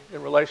body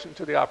in relation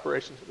to the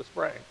operations of his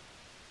brain.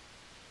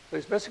 So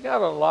he's missing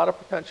out on a lot of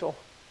potential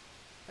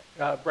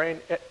brain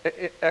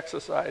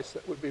exercise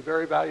that would be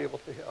very valuable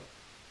to him.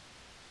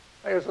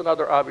 Here's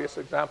another obvious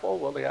example.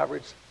 Well, the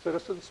average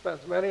citizen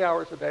spends many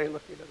hours a day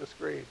looking at a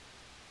screen.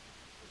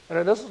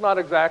 And this is not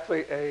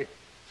exactly a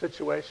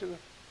situation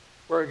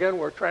where, again,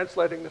 we're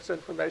translating this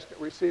information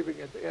and receiving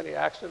into any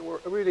action. We're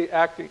really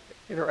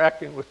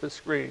interacting with the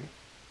screen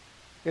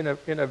in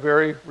a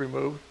very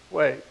removed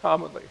way,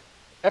 commonly.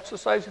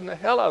 Exercising the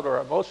hell out of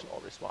our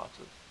emotional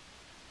responses.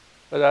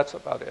 But that's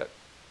about it.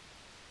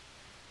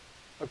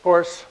 Of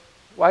course,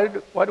 why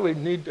do we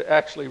need to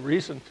actually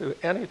reason to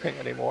anything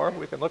anymore?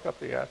 We can look up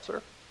the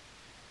answer.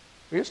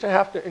 We used to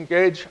have to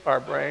engage our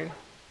brain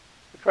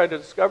to try to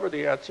discover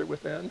the answer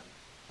within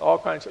all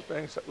kinds of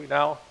things that we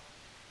now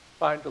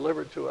find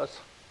delivered to us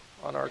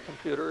on our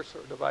computers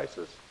or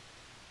devices.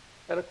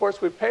 And of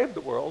course, we've paved the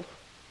world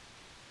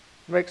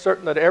to make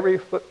certain that every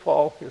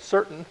footfall is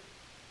certain.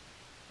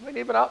 I mean,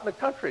 even out in the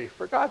country,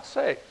 for God's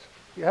sake,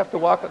 you have to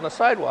walk on the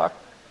sidewalk,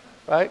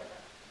 right?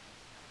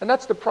 And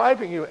that's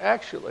depriving you,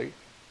 actually,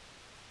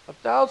 of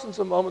thousands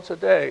of moments a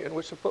day in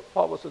which the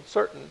footfall was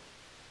uncertain,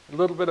 and a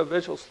little bit of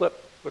visual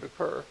slip would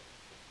occur.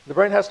 The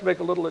brain has to make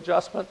a little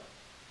adjustment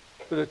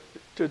to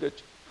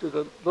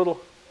the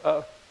little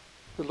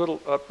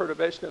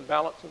perturbation and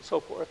balance and so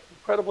forth.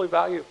 Incredibly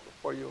valuable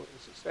for you in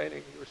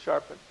sustaining your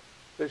sharpened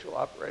visual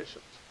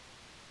operations.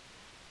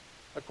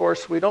 Of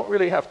course, we don't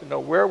really have to know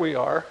where we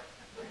are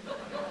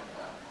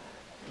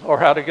or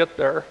how to get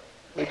there.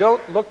 We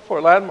don't look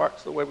for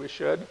landmarks the way we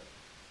should.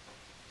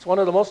 It's one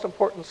of the most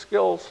important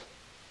skills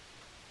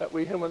that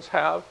we humans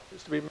have,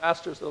 is to be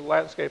masters of the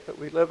landscape that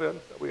we live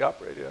in, that we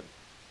operate in.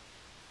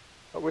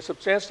 But we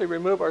substantially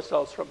remove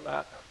ourselves from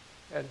that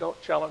and don't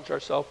challenge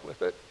ourselves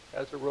with it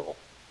as a rule.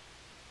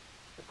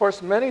 Of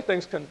course, many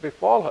things can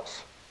befall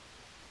us.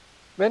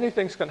 Many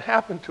things can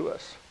happen to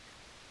us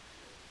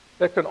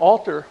that can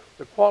alter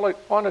the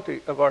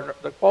quality of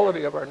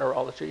our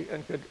neurology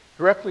and could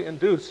directly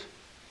induce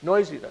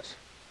noisiness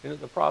into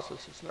the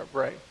processes in our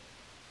brain.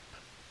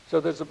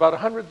 So there's about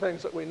 100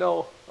 things that we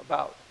know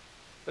about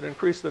that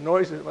increase the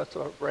noisiness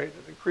of our brain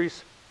and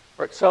increase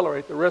or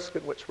accelerate the risk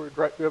in which we're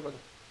driven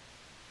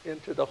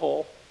into the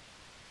hole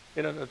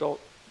in an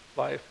adult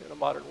life in a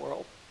modern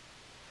world.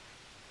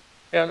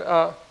 And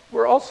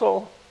we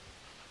also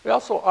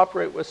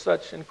operate with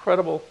such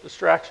incredible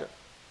distraction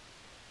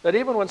that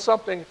even when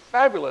something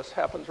fabulous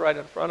happens right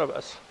in front of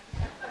us,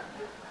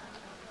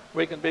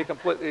 we can be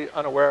completely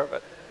unaware of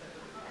it.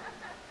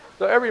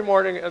 So every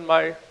morning in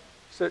my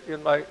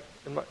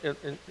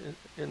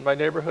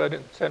neighborhood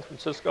in San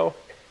Francisco,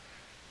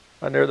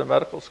 near the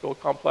medical school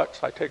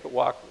complex, I take a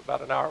walk for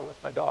about an hour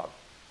with my dog.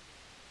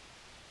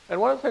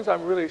 And one of the things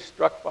I'm really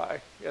struck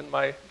by in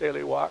my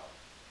daily walk,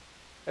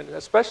 and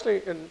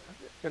especially in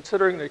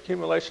considering the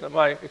accumulation of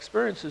my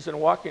experiences in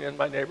walking in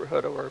my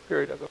neighborhood over a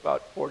period of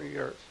about 40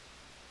 years,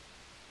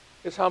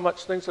 is how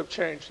much things have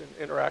changed in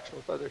interaction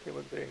with other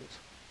human beings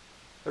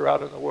that are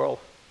out in the world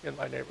in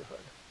my neighborhood.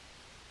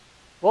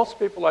 Most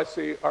people I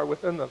see are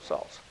within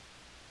themselves,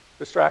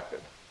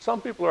 distracted. Some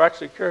people are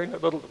actually carrying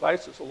their little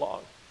devices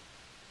along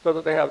so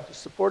that they have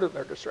support in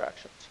their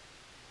distractions.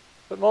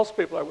 But most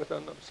people are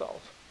within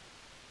themselves.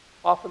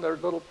 Often their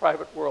little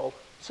private world,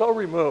 so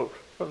removed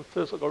from the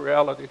physical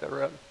reality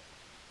they're in,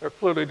 they're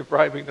clearly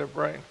depriving their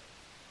brain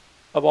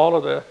of all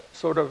of the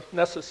sort of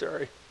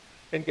necessary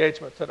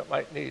engagement that it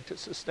might need to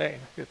sustain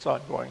its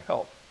ongoing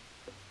health.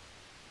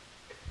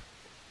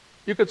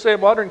 You could say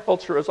modern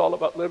culture is all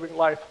about living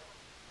life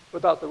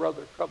without the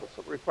rather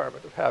troublesome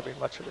requirement of having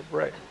much of a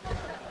brain.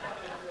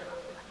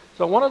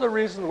 So one of the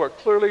reasons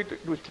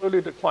we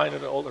clearly decline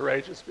in older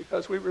age is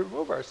because we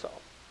remove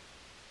ourselves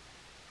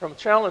from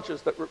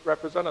challenges that were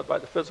represented by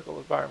the physical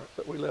environment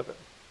that we live in.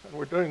 And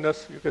we're doing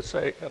this, you could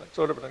say, in a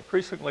sort of an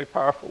increasingly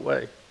powerful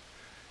way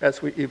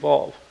as we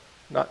evolve,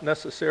 not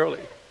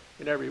necessarily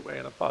in every way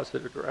in a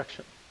positive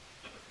direction.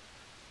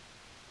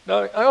 Now,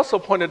 I also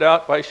pointed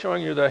out by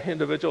showing you the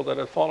individual that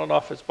had fallen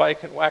off his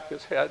bike and whacked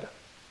his head,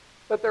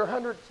 that there are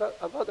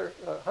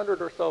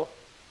hundred or so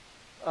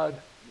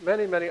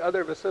many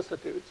other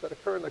vicissitudes that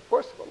occur in the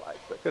course of a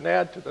life that can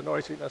add to the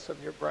noisiness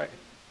of your brain.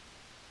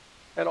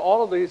 And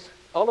all of these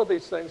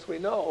things we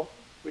know,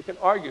 we can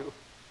argue,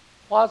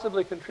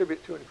 plausibly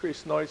contribute to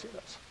increased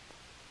noisiness.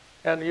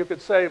 And you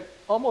could say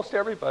almost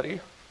everybody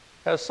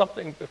has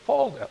something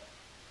befall them.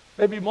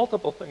 Maybe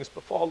multiple things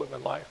befall them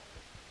in life.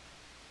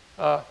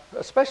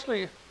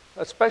 Especially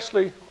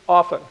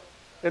often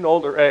in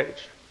older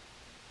age.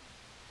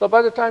 So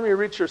by the time you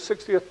reach your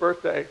 60th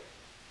birthday,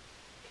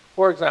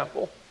 For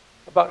example,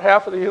 about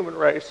half of the human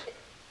race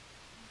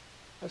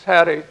has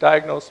had a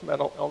diagnosed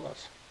mental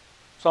illness,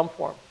 some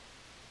form.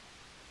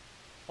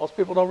 Most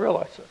people don't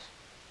realize this.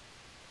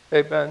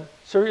 They've been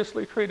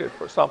seriously treated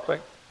for something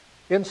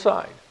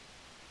inside,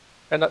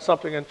 and that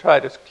something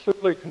inside has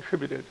clearly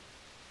contributed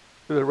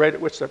to the rate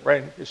at which their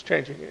brain is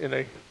changing in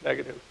a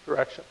negative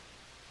direction.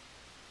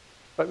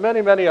 But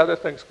many, many other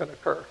things can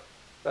occur.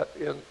 That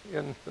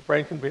in the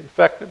brain can be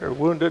infected or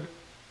wounded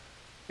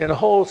in a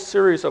whole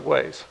series of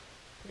ways.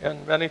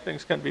 And many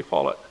things can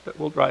befall it that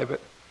will drive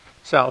it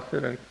south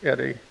at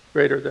a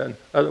greater than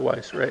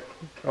otherwise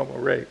normal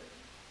rate.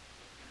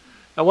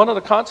 Now, one of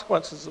the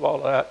consequences of all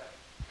that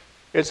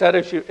is that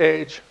as you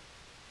age,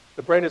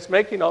 the brain is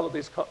making all of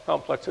these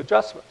complex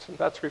adjustments, and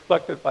that's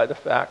reflected by the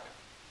fact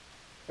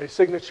a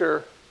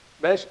signature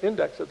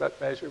index of that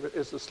measure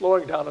is the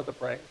slowing down of the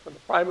brain from the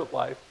prime of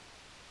life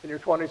in your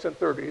 20s and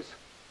 30s,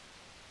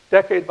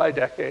 decade by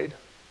decade,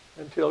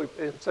 until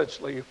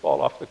essentially you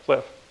fall off the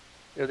cliff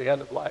near the end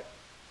of life.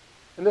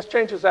 And this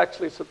change is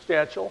actually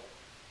substantial.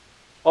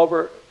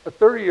 Over a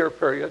 30-year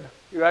period,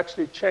 you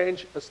actually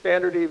change a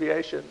standard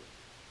deviation.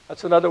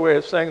 That's another way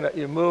of saying that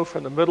you move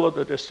from the middle of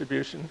the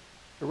distribution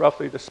to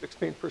roughly the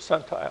 16th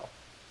percentile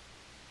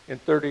in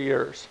 30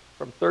 years.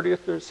 From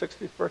 30th to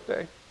 60th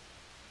birthday,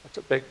 that's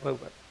a big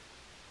movement.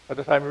 By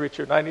the time you reach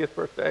your 90th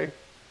birthday,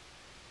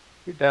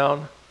 you're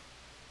down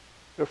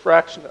to a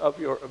fraction of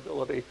your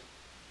ability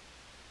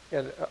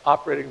and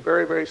operating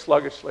very, very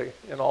sluggishly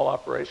in all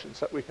operations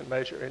that we can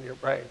measure in your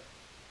brain.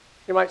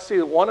 You might see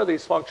that one of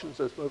these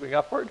functions is moving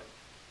upward.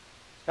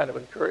 It's kind of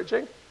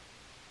encouraging.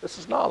 This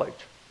is knowledge.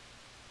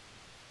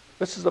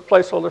 This is a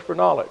placeholder for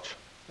knowledge.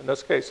 In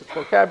this case, it's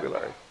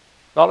vocabulary.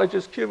 Knowledge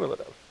is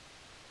cumulative.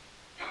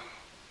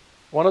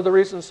 One of the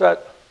reasons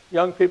that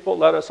young people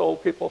let us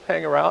old people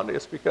hang around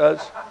is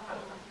because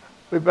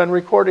we've been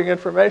recording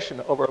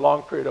information over a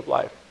long period of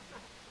life.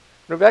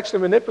 And we've actually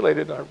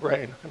manipulated our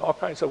brain in all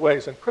kinds of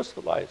ways and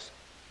crystallized.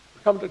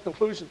 We come to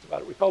conclusions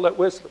about it. We call that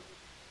wisdom.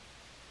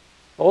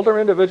 Older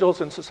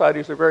individuals in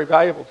societies are very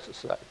valuable to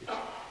societies.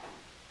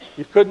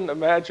 You couldn't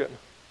imagine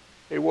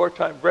a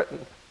wartime Britain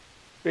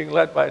being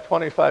led by a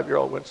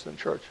 25-year-old Winston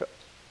Churchill.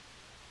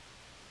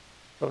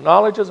 So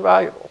knowledge is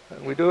valuable,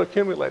 and we do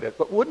accumulate it.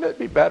 But wouldn't it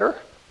be better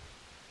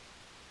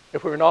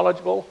if we were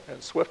knowledgeable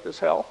and swift as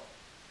hell?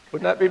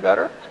 Wouldn't that be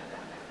better?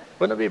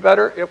 Wouldn't it be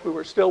better if we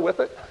were still with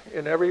it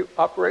in every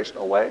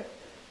operational way?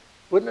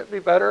 Wouldn't it be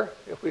better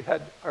if we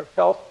had our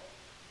health,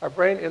 our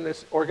brain in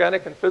this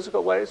organic and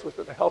physical ways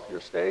within a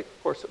healthier state?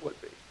 Of course it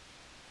would be.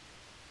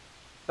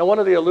 Now, one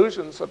of the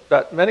illusions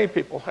that many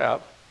people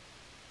have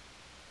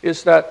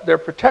is that they're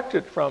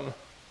protected from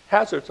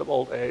hazards of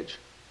old age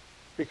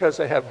because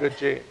they have good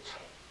genes.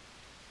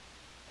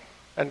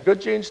 And good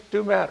genes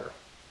do matter.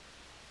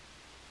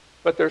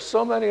 But there's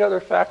so many other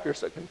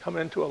factors that can come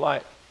into a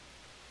life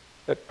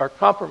that are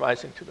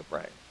compromising to the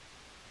brain.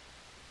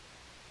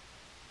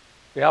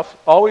 You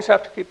always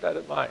have to keep that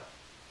in mind.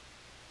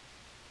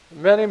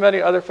 Many,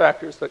 many other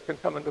factors that can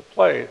come into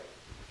play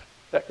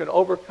that can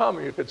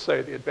overcome, you could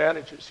say, the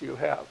advantages you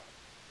have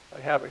by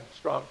having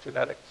strong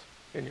genetics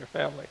in your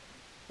family,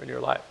 in your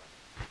life.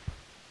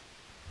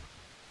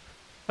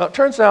 Now, it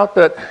turns out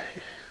that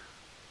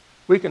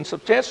we can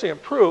substantially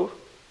improve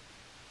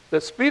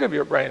the speed of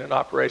your brain in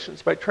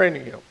operations by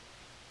training you.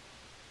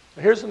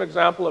 Here's an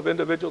example of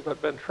individuals that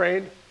have been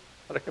trained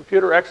on a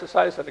computer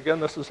exercise, and again,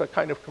 this is a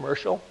kind of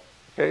commercial.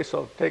 Okay,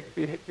 so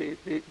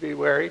be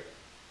wary.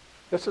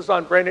 This is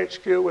on Brain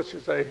HQ, which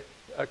is a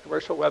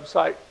commercial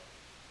website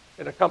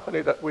in a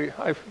company that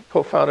I've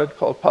co-founded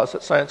called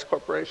Posit Science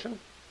Corporation.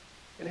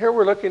 And here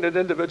we're looking at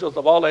individuals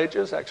of all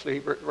ages, actually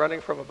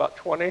running from about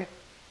 20 to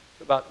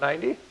about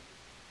 90.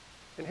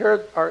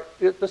 And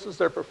this is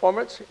their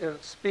performance in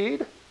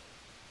speed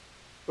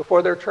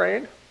before they're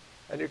trained.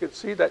 And you can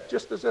see that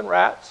just as in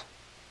rats,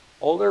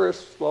 older is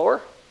slower,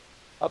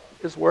 up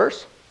is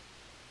worse,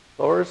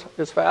 lower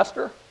is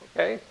faster,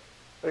 okay?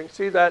 But you can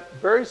see that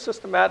very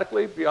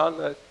systematically beyond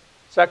the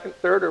second,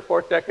 third, or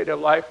fourth decade of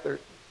life,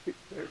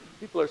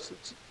 people are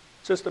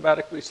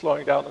systematically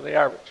slowing down on the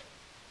average.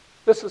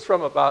 This is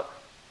from about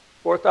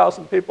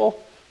 4,000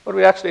 people, but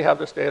we actually have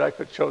this data. I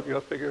could show you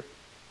a figure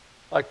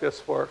like this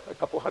for a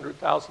couple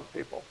 100,000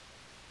 people.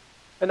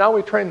 And now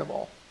we train them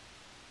all.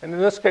 And in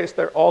this case,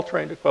 they're all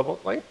trained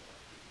equivalently.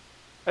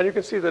 And you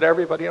can see that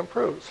everybody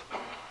improves.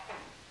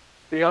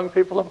 The young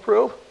people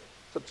improve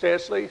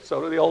substantially, so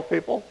do the old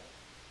people.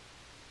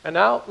 And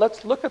now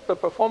let's look at the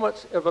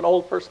performance of an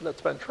old person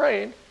that's been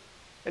trained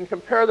and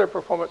compare their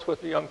performance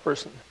with a young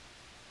person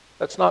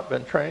that's not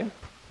been trained.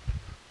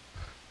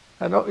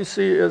 And what we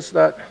see is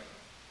that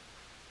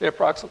they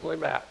approximately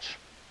match.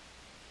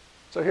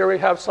 So here we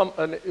have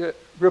a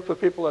group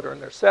of people that are in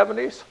their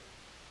 70s.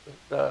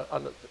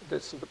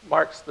 This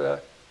marks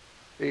the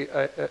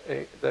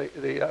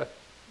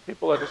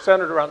people that are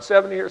centered around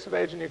 70 years of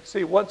age, and you can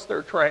see once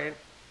they're trained,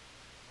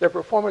 their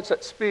performance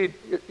at speed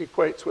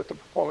equates with the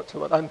performance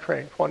of an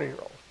untrained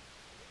 20-year-old.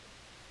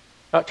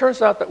 Now, it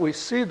turns out that we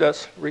see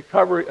this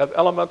recovery of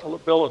elemental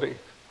ability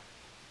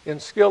in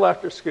skill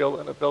after skill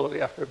and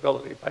ability after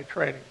ability by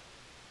training.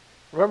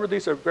 Remember,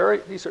 these are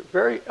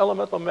very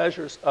elemental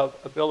measures of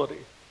ability.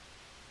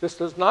 This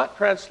does not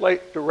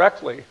translate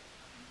directly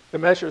to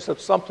measures of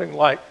something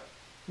like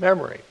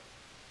memory.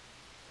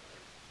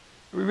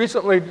 We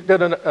recently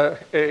did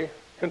a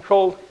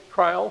controlled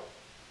trial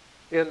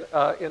in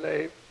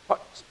a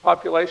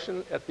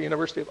population at the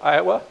University of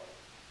Iowa.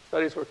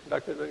 Studies were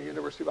conducted at the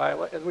University of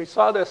Iowa, and we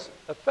saw this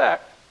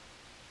effect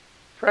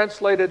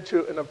translated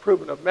to an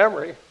improvement of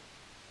memory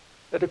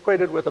that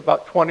equated with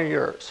about 20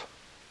 years.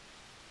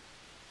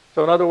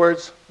 So in other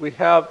words, we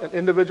have an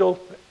individual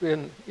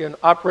in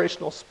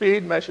operational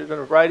speed measured in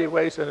a variety of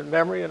ways, and in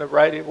memory in a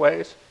variety of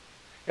ways,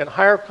 in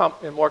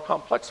more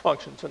complex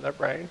functions in their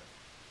brain.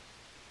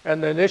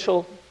 And the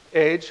initial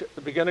age at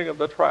the beginning of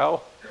the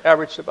trial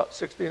averaged about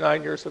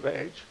 69 years of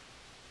age.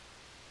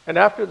 And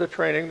after the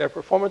training, their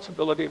performance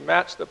ability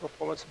matched the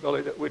performance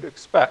ability that we'd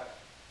expect,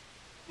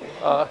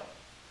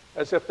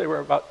 as if they were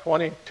about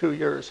 22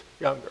 years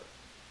younger.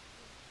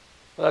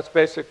 So that's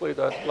basically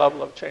the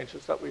level of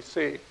changes that we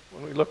see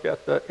when we look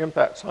at the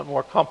impacts on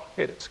more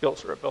complicated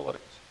skills or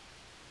abilities.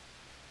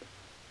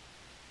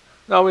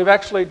 Now, we've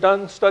actually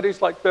done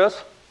studies like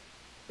this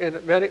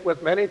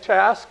with many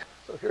tasks.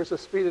 So here's a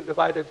speed and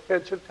divided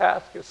attention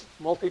task. It's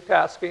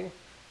multitasking,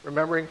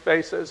 remembering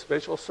faces,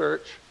 visual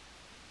search,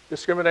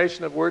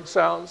 discrimination of word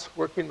sounds,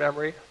 working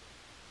memory,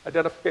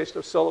 identification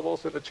of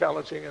syllables in a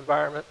challenging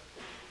environment,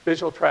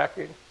 visual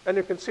tracking. And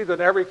you can see that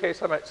in every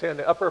case, I might say in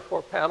the upper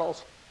 4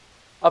 panels,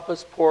 up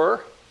is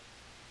poorer.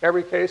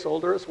 Every case,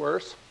 older is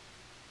worse.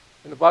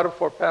 In the bottom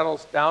 4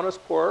 panels, down is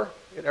poorer.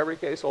 In every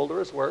case,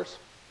 older is worse.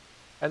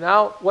 And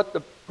now what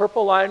the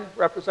purple line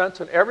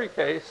represents in every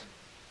case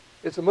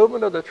is the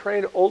movement of the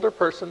trained older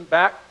person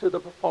back to the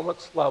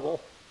performance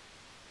level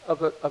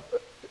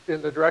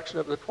in the direction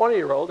of the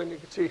 20-year-old. And you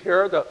can see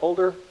here the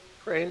older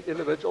trained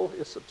individual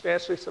is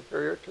substantially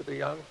superior to the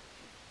young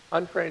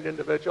untrained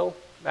individual,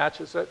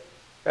 matches it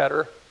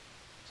better,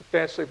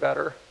 substantially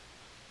better,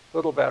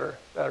 little better,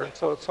 and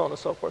so on and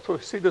so forth. So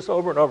we see this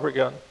over and over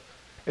again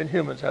in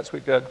humans as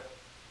we did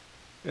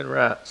in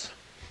rats.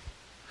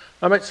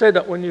 I might say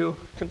that when you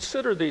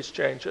consider these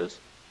changes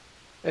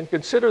and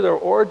consider their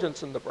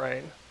origins in the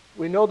brain,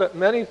 we know that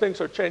many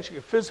things are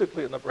changing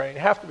physically in the brain,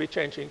 have to be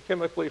changing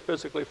chemically,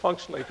 physically,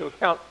 functionally to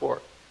account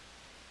for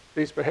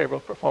these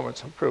behavioral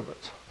performance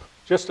improvements,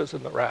 just as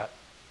in the rat.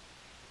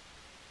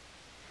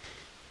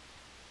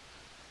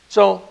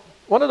 So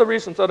one of the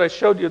reasons that I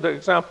showed you the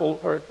example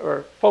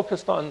or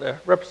focused on the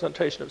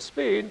representation of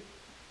speed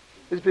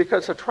is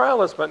because a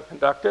trial has been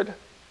conducted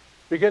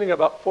beginning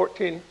about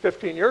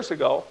 15 years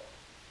ago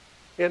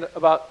in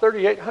about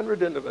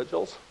 3,800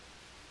 individuals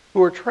who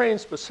were trained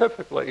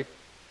specifically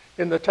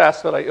in the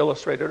task that I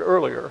illustrated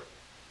earlier,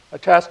 a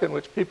task in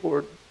which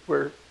people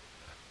were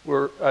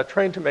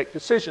trained to make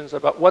decisions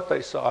about what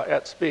they saw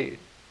at speed.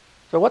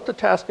 So what the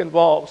task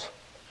involves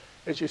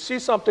is you see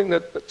something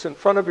that's in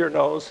front of your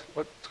nose,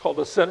 what's called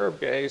the center of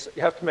gaze, that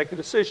you have to make a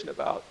decision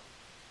about.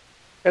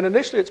 And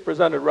initially it's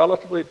presented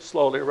relatively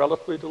slowly,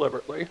 relatively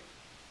deliberately,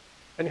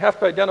 and you have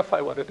to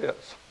identify what it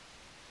is.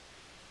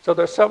 So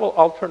there's several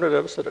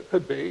alternatives that it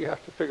could be. You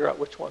have to figure out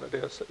which one it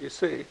is that you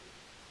see.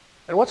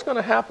 And what's going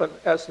to happen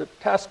as the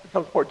task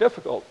becomes more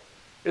difficult,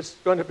 it's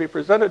going to be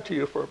presented to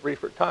you for a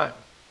briefer time.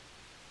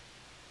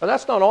 But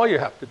that's not all you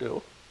have to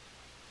do,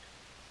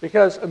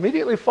 because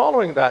immediately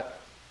following that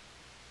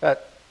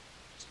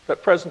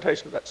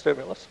presentation of that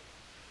stimulus,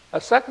 a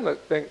second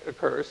thing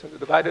occurs in the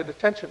divided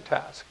attention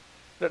task.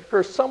 And it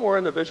occurs somewhere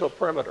in the visual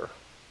perimeter.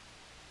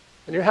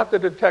 And you have to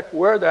detect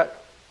where that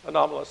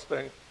anomalous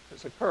thing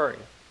is occurring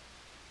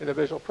in the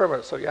visual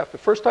perimeter. So you have to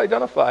first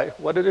identify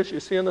what it is you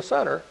see in the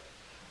center,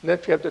 and then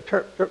you have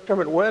to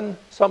determine when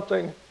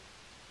something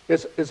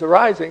is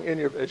arising in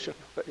your vision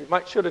that you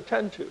should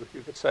attend to,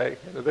 you could say,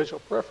 in the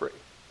visual periphery.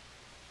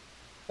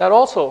 That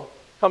also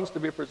comes to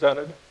be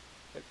presented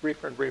at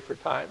briefer and briefer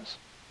times.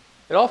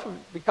 It often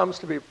becomes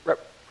to be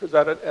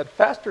presented at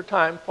faster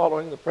time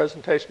following the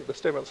presentation of the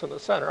stimulus in the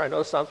center. I know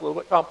this sounds a little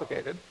bit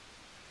complicated.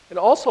 It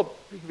also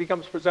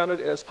becomes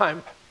presented as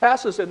time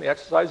passes in the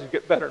exercise, you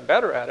get better and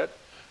better at it,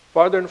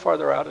 farther and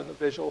farther out in the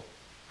visual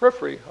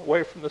periphery,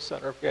 away from the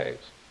center of gaze.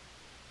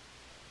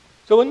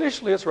 So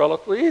initially it's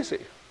relatively easy.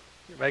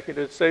 You're making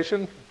a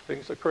decision,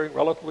 things occurring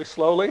relatively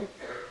slowly,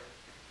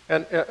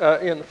 and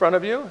in front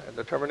of you, and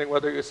determining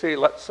whether you see,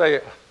 let's say,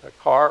 a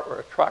car or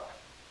a truck.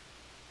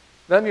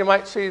 Then you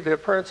might see the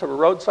appearance of a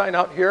road sign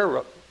out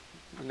here.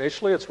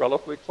 Initially, it's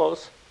relatively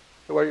close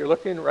to where you're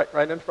looking,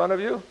 right in front of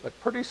you, but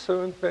pretty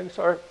soon things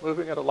are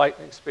moving at a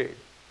lightning speed.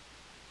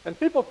 And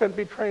people can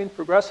be trained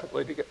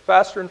progressively to get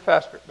faster and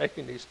faster at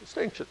making these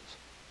distinctions.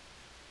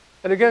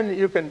 And again,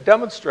 you can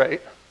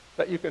demonstrate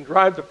that you can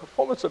drive the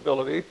performance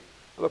ability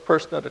of a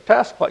person at a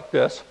task like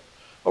this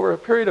over a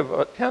period of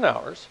about 10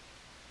 hours.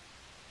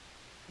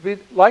 Be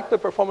like the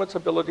performance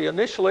ability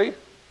initially,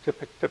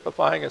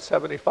 typifying a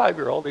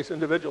 75-year-old. These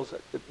individuals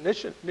at the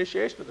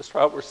initiation of this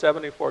trial were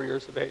 74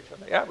 years of age on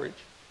the average.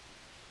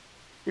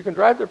 You can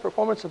drive their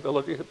performance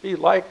ability to be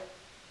like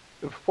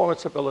the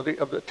performance ability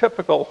of the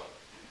typical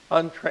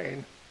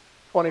untrained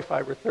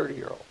 25 or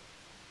 30-year-old.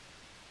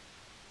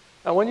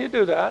 Now, when you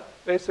do that,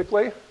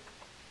 basically,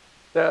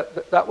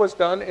 that was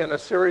done in a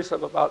series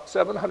of about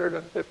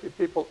 750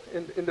 people,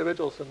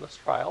 individuals in this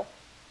trial.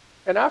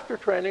 And after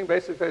training,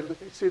 basically, you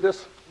see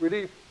this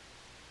really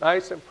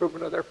nice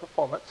improvement of their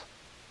performance.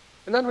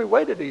 And then we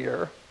waited a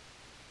year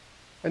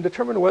and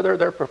determined whether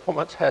their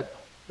performance had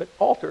been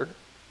altered.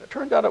 It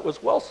turned out it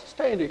was well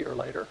sustained a year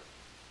later.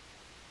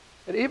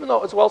 And even though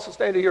it was well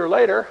sustained a year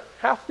later,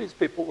 half these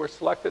people were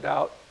selected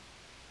out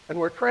and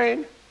were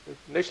trained,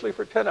 initially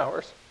for 10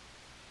 hours,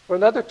 for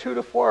another 2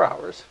 to 4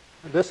 hours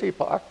in this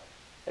epoch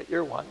at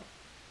year 1.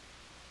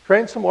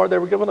 Trained some more, they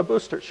were given a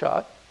booster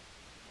shot.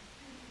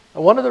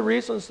 And one of the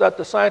reasons that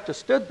the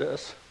scientists did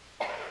this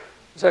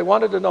is they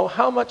wanted to know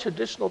how much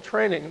additional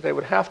training they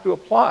would have to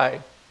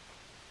apply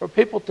for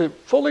people to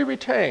fully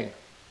retain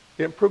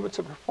the improvements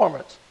of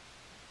performance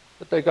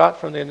that they got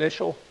from the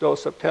initial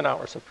dose of 10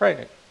 hours of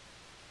training.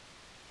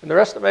 And their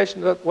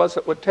estimation was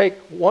it would take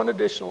 1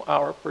 additional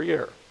hour per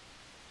year.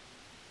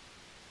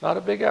 Not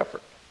a big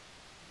effort.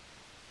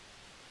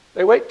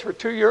 They wait for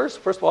 2 years.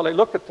 First of all, they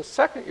look at the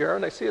second year,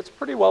 and they see it's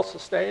pretty well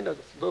sustained. There's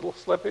a little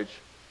slippage.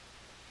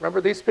 Remember,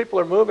 these people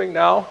are moving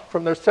now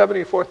from their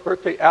 74th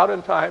birthday out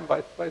in time.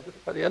 By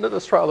the end of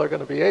this trial, they're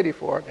going to be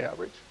 84 on the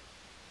average.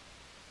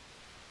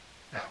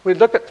 We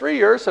look at 3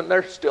 years, and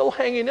they're still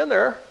hanging in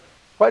there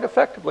quite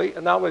effectively,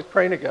 and now we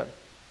train again.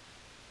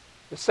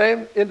 The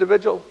same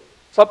individual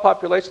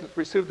subpopulation that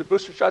received the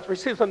booster shots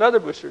receives another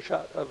booster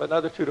shot of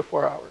another 2 to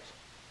 4 hours.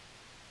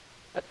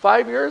 At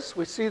 5 years,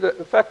 we see the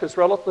effect is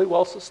relatively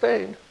well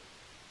sustained.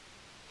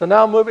 So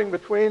now moving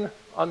between,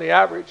 on the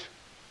average,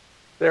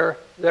 their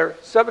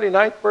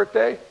 79th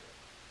birthday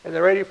and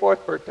their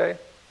 84th birthday,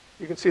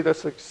 you can see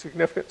there's a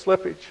significant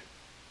slippage.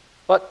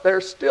 But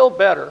they're still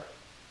better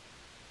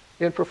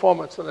in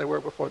performance than they were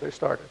before they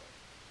started.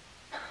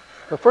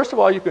 So first of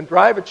all, you can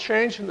drive a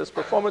change in this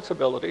performance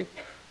ability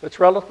that's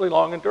relatively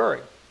long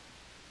enduring.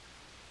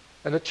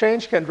 And the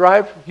change can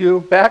drive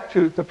you back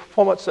to the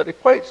performance that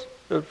equates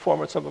to the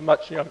performance of a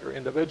much younger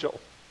individual.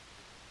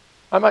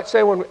 I might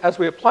say as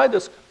we apply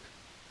this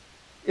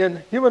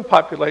in human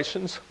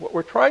populations, what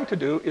we're trying to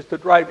do is to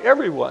drive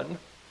everyone,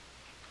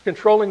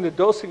 controlling the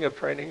dosing of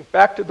training,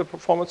 back to the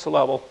performance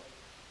level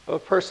of a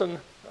person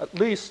at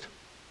least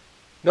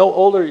no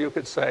older, you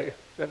could say,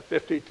 than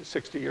 50 to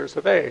 60 years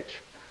of age.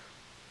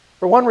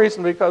 For one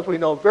reason, because we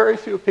know very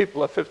few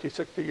people of 50,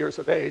 60 years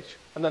of age,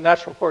 and the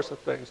natural course of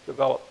things,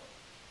 develop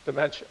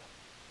dementia.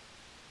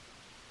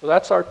 So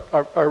that's our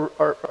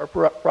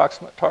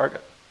approximate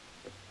target.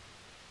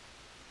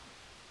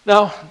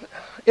 Now,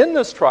 in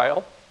this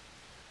trial,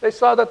 they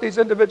saw that these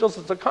individuals,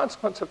 as a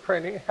consequence of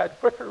training, had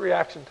quicker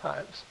reaction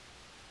times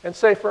and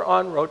safer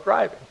on-road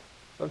driving.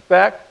 In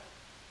fact,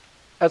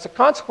 as a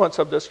consequence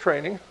of this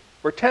training,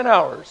 for 10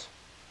 hours,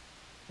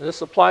 and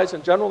this applies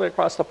generally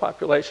across the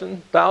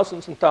population,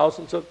 thousands and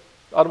thousands of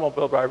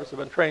automobile drivers have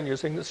been trained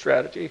using this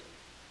strategy,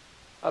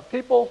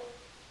 people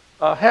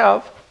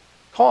have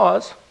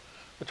caused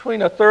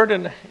between a third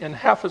and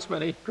half as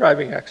many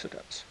driving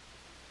accidents.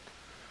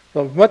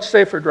 So much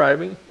safer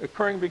driving,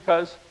 occurring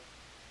because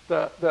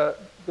their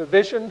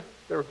vision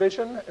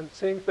and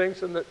seeing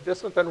things in the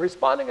distance and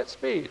responding at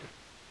speed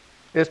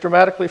is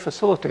dramatically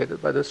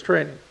facilitated by this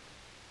training.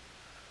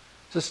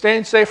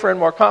 Sustained, safer, and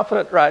more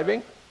confident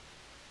driving.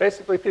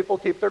 Basically, people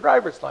keep their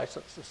driver's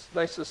license.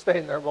 They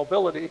sustain their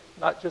mobility,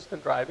 not just in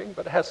driving,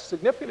 but it has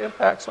significant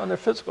impacts on their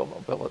physical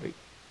mobility.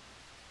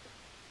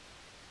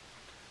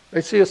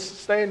 They see a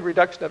sustained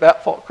reduction of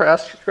at-fault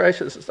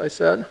crashes, as I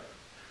said.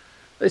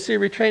 They see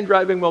retained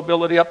driving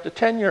mobility up to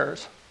 10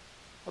 years.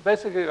 Well,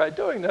 basically, by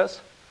doing this,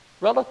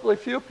 relatively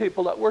few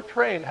people that were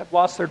trained have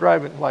lost their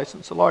driving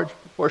license. A large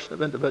proportion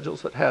of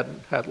individuals that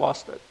hadn't had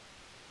lost it.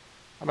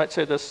 I might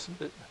say this,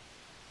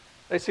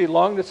 they see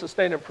long to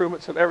sustained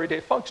improvements of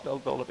everyday functional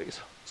abilities.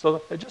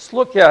 So they just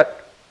look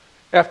at,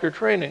 after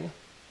training,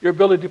 your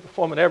ability to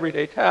perform an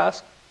everyday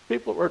task.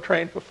 People that were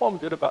trained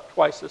performed it about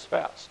twice as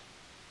fast.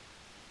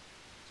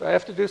 So I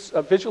have to do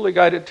a visually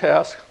guided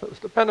task that was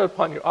dependent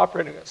upon you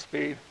operating at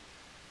speed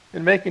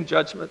and making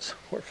judgments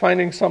or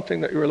finding something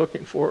that you were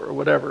looking for or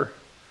whatever.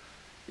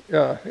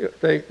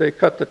 They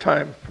cut the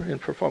time in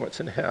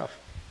performance in half.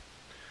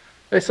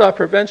 They saw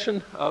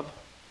prevention of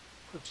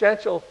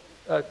substantial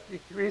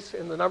decrease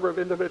in the number of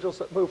individuals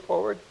that move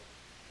forward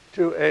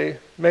to a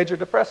major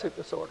depressive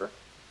disorder.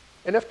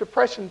 And if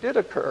depression did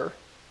occur,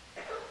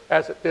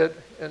 as it did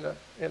in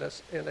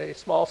a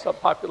small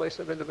subpopulation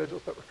of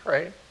individuals that were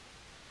trained,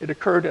 it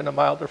occurred in a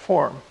milder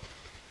form.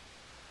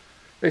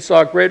 They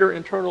saw a greater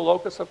internal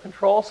locus of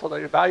control, so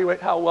they evaluate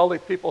how well the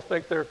people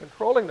think they're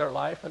controlling their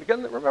life. And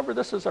again, remember,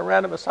 this is a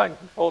random assigned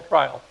control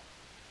trial.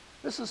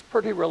 This is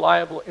pretty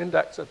reliable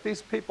index that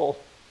these people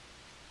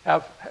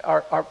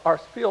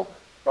feel a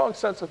strong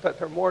sense of that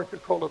they're more in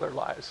control of their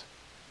lives,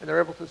 and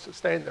they're able to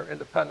sustain their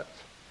independence.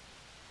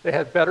 They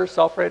had better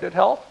self-rated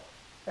health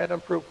and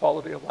improved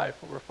quality of life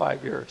over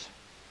 5 years.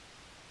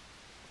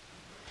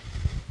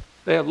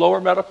 They have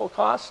lower medical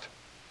cost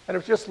And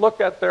if you just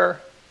look at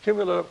their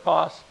cumulative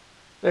costs,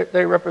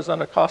 they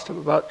represent a cost of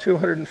about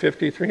 $250,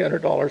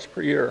 $300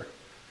 per year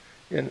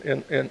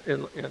in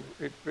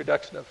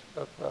reduction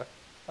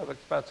of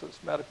expenses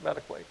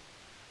medically.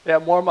 They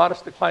have more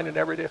modest decline in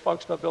everyday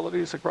functional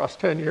abilities across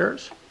 10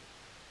 years.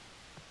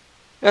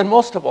 And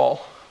most of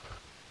all,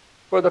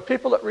 for the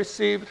people that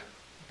received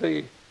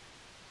the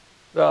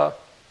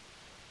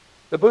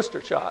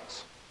booster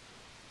shots,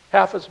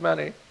 half as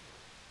many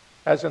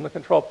as in the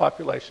control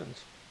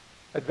populations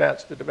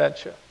advanced to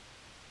dementia.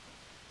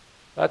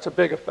 That's a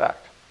big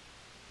effect.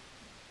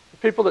 The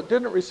people that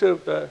didn't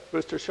receive the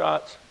booster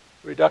shots,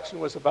 the reduction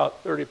was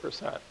about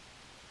 30%.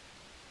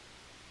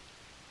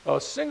 So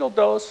a single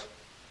dose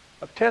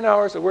of 10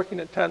 hours of working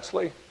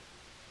intensely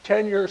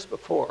 10 years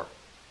before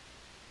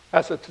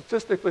has a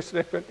statistically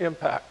significant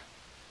impact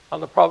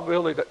on the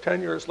probability that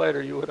 10 years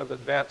later you would have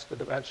advanced to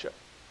dementia.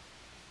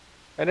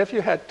 And if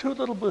you had 2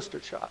 little booster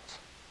shots,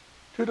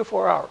 2 to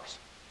 4 hours,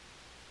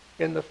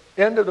 in the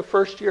end of the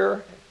first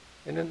year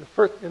and in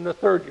the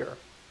third year,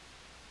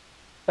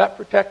 that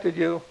protected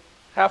you,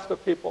 half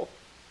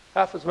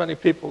as many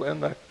people in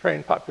the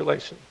trained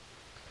population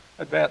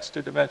advanced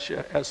to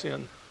dementia as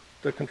in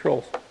the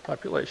control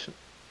population.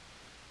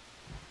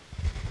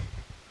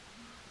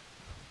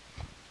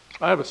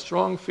 I have a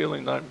strong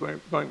feeling that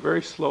I'm going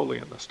very slowly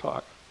in this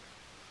talk.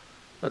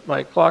 That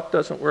my clock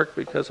doesn't work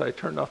because I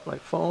turned off my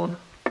phone.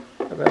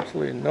 I have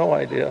absolutely no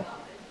idea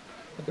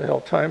what the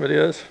hell time it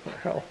is.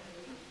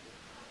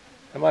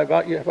 Have I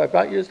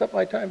about used up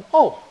my time?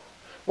 Oh,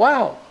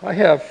 wow, I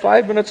have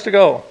 5 minutes to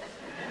go.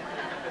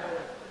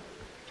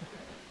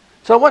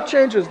 So what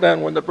changes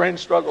then when the brain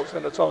struggles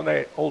in its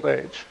own old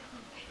age?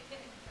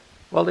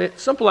 Well, the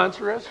simple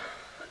answer is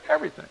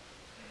everything.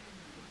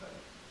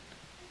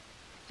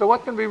 So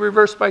what can be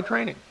reversed by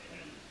training?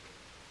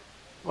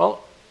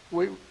 Well,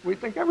 we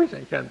think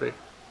everything can be.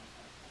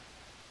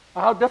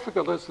 How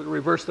difficult is it to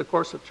reverse the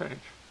course of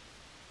change?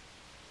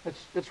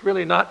 It's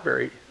really not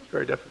very,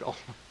 very difficult,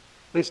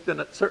 at least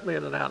certainly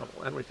in an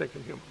animal, and we think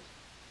in humans.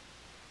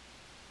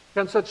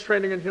 Can such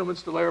training in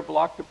humans delay or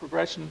block the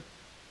progression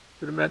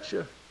to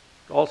dementia,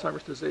 to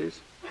Alzheimer's disease?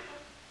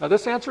 Now,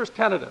 this answer is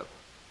tentative.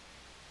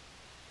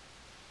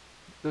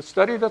 The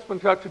study that's been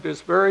conducted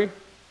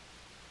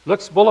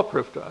looks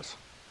bulletproof to us.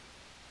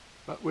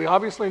 But we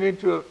obviously need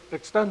to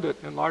extend it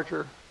in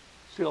larger,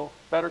 still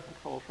better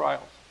controlled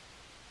trials.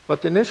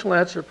 But the initial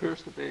answer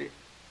appears to be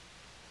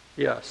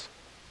yes.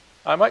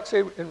 I might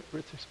say,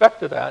 with respect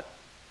to that,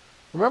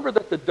 remember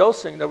that the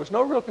dosing, there was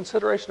no real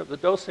consideration of the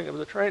dosing of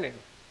the training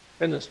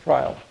in this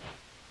trial.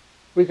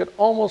 We could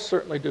almost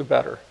certainly do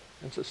better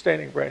in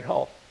sustaining brain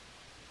health.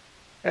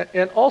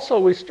 And also,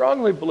 we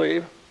strongly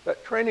believe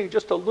that training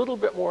just a little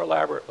bit more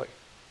elaborately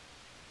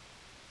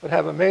would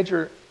have a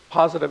major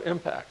positive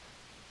impact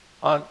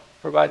on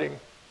providing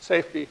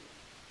safety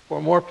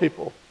for more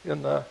people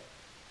than the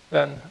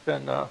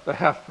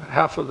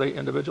half of the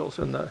individuals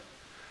in the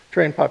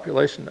trained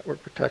population that were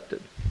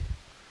protected.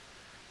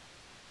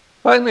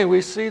 Finally,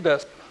 we see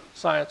this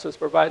science as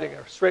providing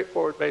a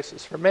straightforward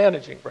basis for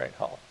managing brain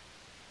health.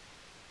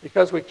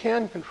 Because we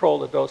can control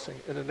the dosing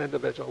in an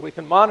individual, we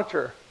can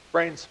monitor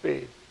brain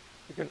speed,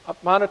 we can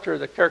monitor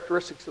the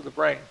characteristics of the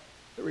brain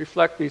that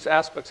reflect these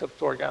aspects of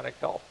its organic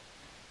health.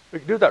 We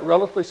can do that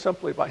relatively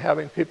simply by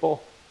having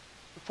people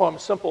perform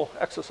simple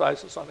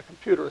exercises on a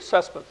computer,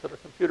 assessments that are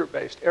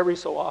computer-based every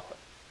so often.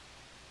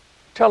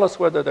 Tell us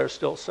whether they're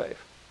still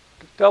safe.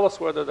 Tell us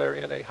whether they're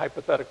in a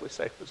hypothetically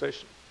safe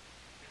position.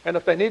 And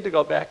if they need to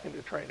go back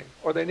into training,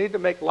 or they need to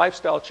make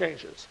lifestyle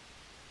changes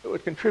that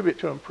would contribute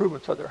to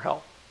improvements of their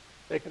health,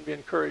 they can be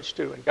encouraged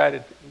to and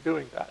guided in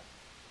doing that.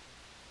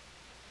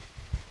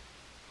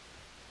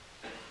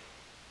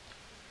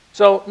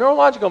 So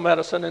neurological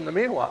medicine, in the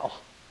meanwhile,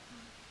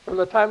 from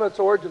the time of its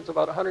origins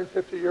about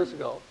 150 years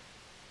ago,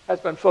 has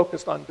been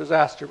focused on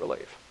disaster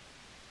relief.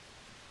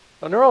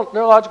 Now,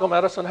 neurological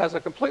medicine has a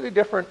completely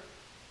different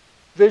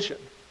vision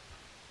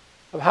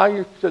of how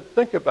you should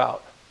think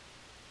about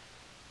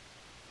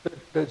the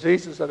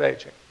diseases of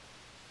aging.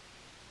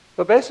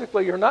 So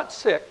basically, you're not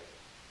sick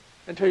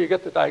until you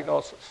get the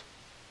diagnosis.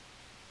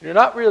 You're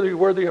not really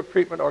worthy of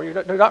treatment, or you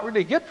do not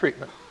really get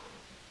treatment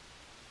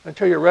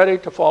until you're ready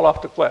to fall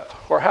off the cliff,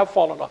 or have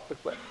fallen off the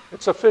cliff.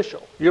 It's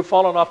official. You've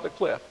fallen off the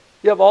cliff.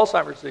 You have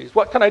Alzheimer's disease.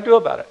 What can I do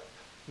about it?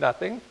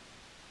 Nothing.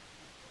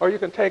 Or you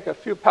can take a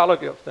few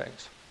palliative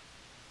things.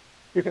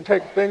 You can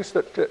take things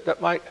that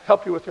might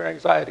help you with your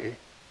anxiety.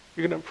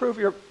 You can improve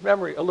your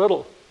memory a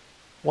little.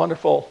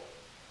 Wonderful.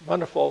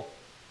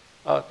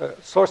 The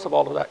source of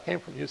all of that came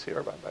from UC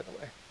Irvine, by the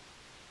way.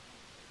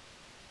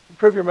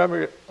 Improve your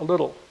memory a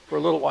little, for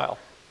a little while.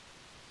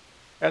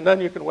 And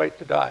then you can wait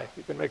to die.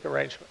 You can make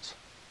arrangements.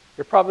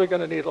 You're probably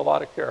going to need a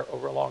lot of care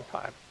over a long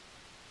time,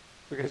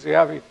 because the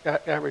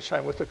average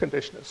time with the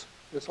condition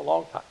is a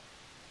long time.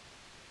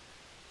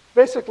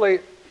 Basically,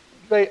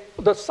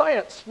 the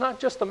science, not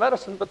just the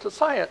medicine, but the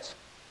science,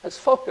 has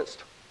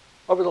focused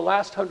over the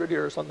last 100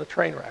 years on the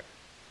train wreck.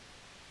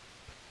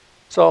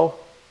 So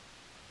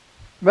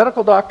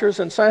medical doctors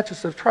and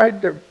scientists have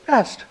tried their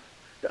best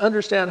to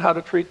understand how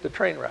to treat the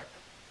train wreck.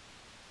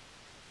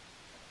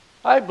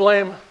 I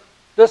blame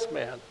this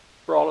man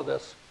for all of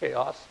this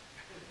chaos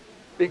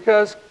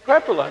because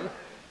Kraepelin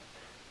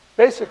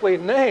basically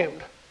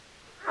named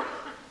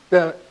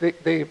the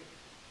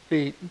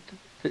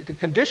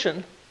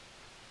condition,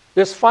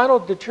 this final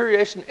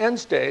deterioration end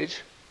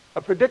stage,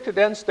 a predicted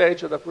end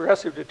stage of the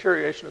progressive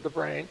deterioration of the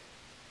brain,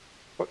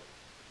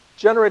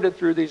 generated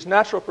through these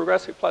natural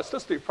progressive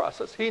plasticity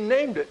process. He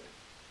named it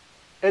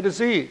a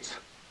disease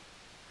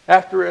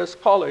after his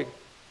colleague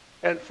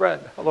and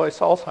friend, Alois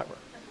Alzheimer.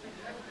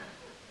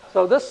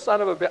 So this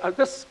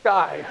this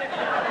guy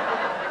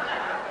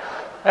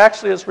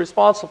actually is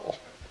responsible,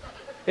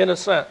 in a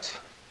sense,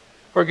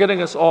 for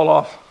getting us all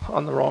off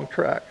on the wrong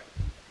track.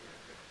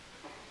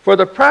 For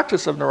the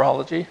practice of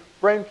neurology,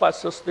 brain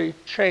plasticity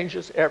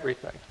changes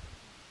everything.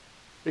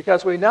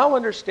 Because we now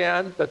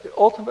understand that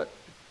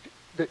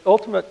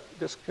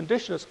this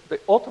condition is the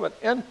ultimate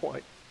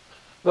endpoint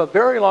of a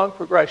very long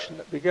progression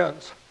that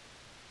begins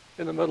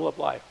in the middle of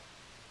life.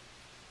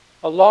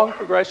 A long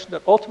progression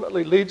that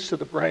ultimately leads to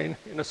the brain,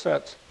 in a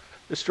sense,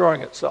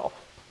 destroying itself.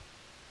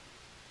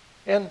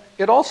 And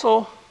it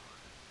also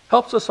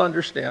helps us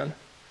understand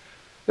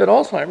that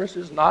Alzheimer's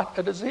is not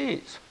a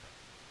disease.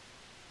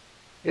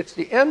 It's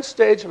the end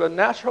stage of a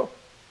natural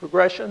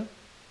progression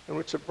in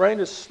which the brain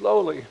is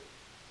slowly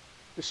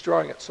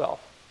destroying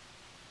itself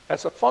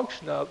as a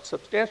function of,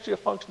 substantially a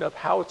function of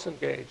how it's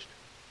engaged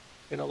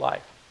in a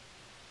life.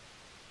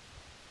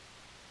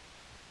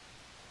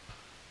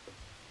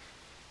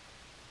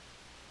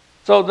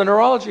 So the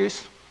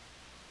neurologist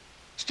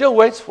still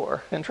waits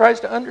for and tries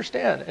to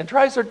understand and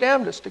tries their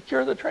damnedest to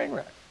cure the train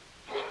wreck.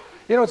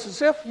 You know, it's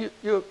as if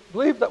you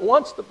believe that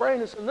once the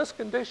brain is in this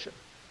condition,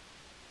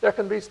 there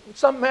can be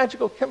some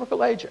magical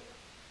chemical agent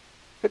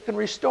that can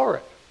restore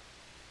it.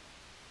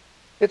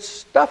 It's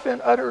stuff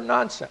in utter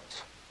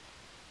nonsense.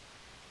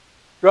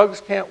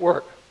 Drugs can't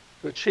work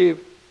to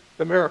achieve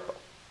the miracle.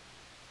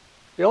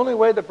 The only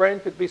way the brain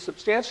could be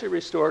substantially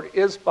restored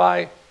is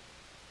by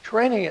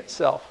training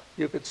itself,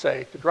 you could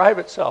say, to drive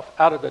itself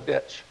out of the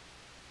ditch.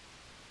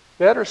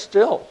 Better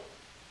still,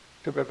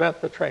 to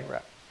prevent the train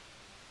wreck.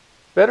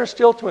 Better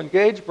still, to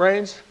engage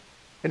brains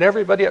in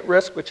everybody at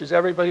risk, which is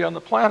everybody on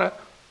the planet,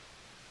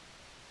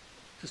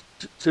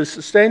 to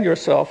sustain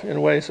yourself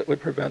in ways that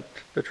would prevent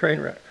the train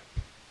wreck.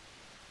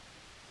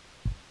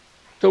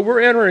 So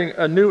we're entering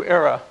a new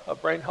era of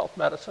brain health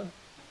medicine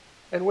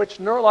in which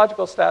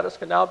neurological status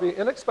can now be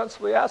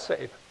inexpensively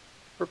assayed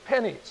for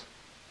pennies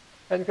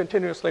and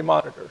continuously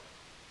monitored.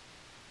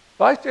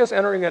 So I see us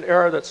entering an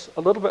era that's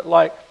a little bit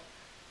like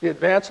the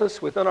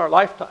advances within our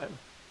lifetime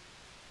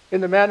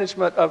in the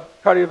management of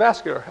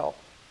cardiovascular health,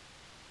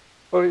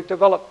 where we've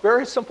developed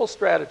very simple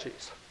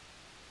strategies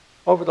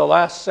over the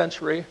last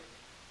century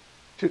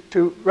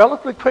to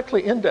relatively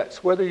quickly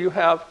index whether you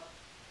have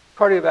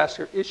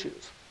cardiovascular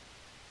issues.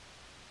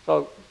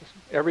 So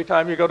every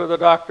time you go to the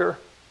doctor,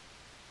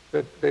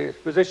 the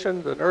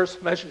physician, the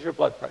nurse measures your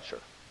blood pressure.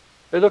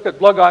 They look at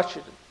blood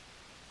oxygen.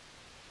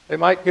 They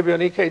might give you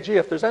an EKG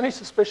if there's any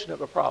suspicion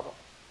of a problem.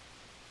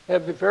 They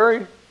have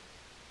very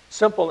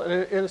simple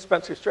and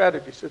inexpensive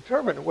strategies to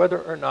determine whether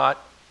or not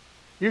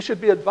you should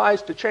be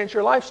advised to change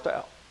your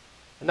lifestyle.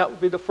 And that would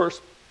be the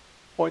first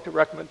point of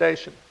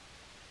recommendation.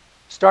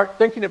 Start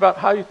thinking about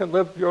how you can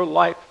live your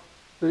life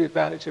to the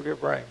advantage of your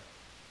brain.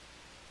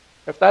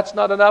 If that's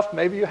not enough,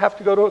 maybe you have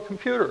to go to a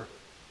computer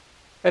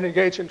and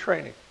engage in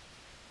training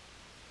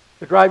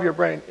to drive your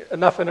brain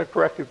enough in a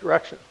corrective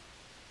direction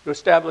to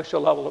establish a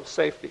level of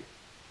safety.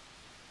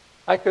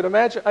 I can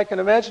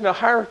imagine a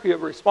hierarchy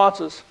of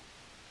responses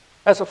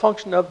as a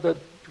function of the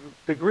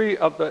degree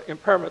of the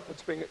impairment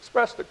that's being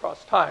expressed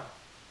across time.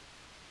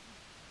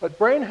 But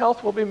brain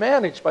health will be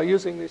managed by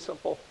using these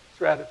simple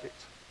strategies.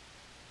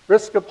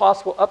 Risk of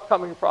possible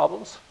upcoming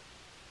problems,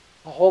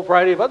 a whole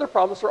variety of other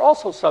problems are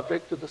also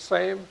subject to the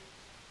same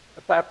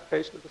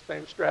application of the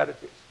same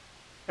strategies.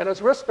 And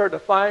as risks are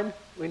defined,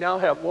 we now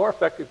have more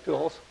effective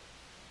tools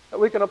that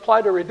we can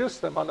apply to reduce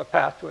them on the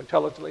path to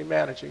intelligently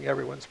managing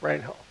everyone's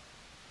brain health.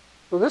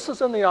 So this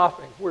is in the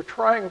offing. We're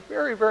trying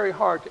very, very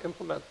hard to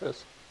implement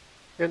this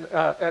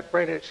at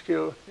Brain HQ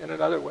and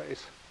in other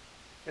ways,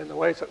 in the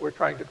ways that we're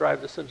trying to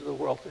drive this into the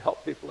world to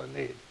help people in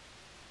need.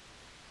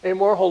 A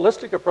more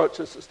holistic approach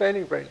to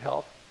sustaining brain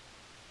health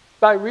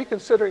by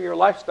reconsidering your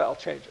lifestyle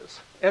changes,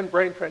 and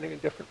brain training in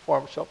different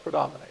forms shall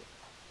predominate.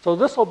 So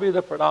this will be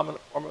the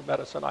predominant form of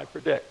medicine, I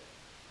predict.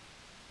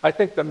 I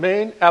think the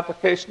main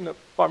application of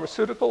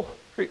pharmaceutical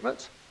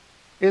treatments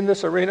in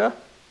this arena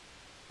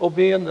will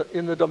be in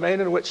the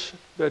domain in which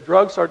the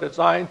drugs are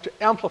designed to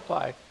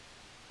amplify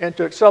and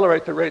to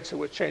accelerate the rates at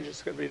which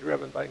changes can be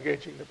driven by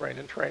engaging the brain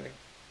in training.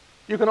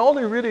 You can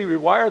only really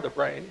rewire the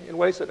brain in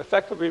ways that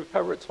effectively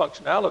recover its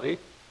functionality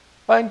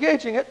by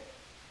engaging it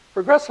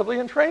progressively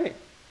in training.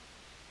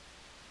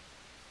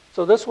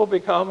 So this will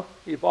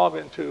evolve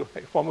into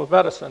a form of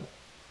medicine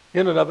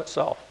in and of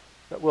itself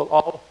that we'll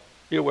all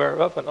be aware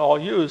of and all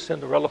use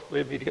in the relatively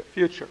immediate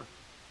future.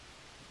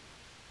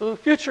 So the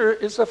future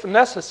is, if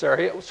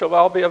necessary, it shall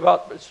all be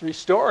about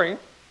restoring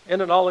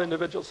and in all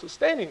individuals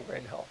sustaining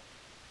brain health,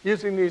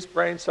 using these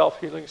brain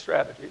self-healing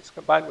strategies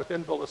combined with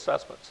inbuilt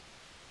assessments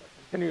that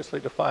continuously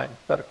define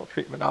medical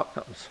treatment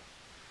outcomes.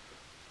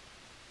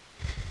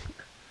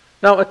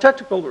 Now, a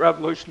technical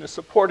revolution is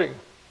supporting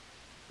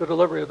the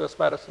delivery of this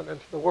medicine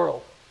into the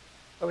world.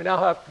 And we now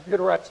have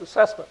computerized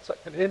assessments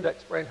that can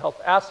index brain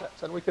health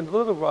assets, and we can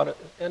literally run it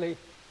in any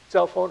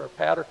cell phone or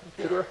pad or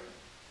computer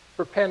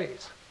for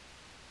pennies.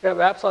 We have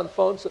apps on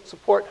phones that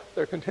support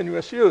their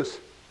continuous use.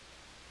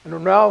 And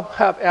we now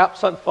have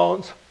apps on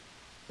phones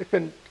that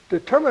can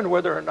determine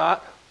whether or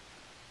not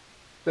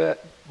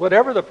that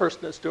whatever the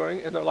person is doing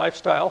in their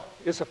lifestyle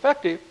is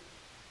effective,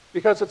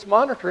 because it's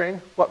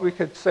monitoring what we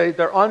could say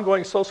their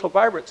ongoing social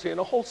vibrancy in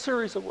a whole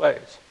series of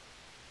ways.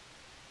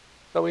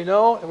 So we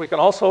know, and we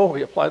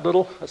apply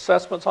little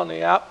assessments on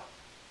the app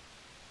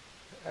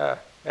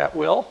at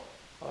will,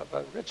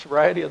 a rich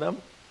variety of them,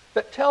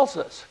 that tells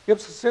us,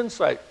 gives us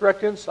insight,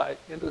 direct insight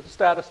into the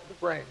status of the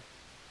brain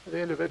of the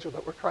individual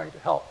that we're trying to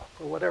help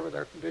for whatever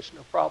their condition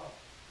or problem.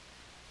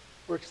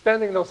 We're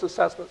extending those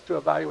assessments to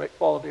evaluate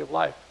quality of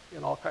life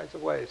in all kinds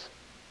of ways.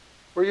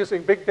 We're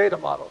using big data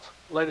models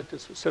related to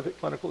specific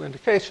clinical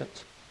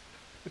indications.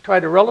 We try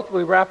to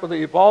relatively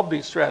rapidly evolve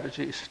these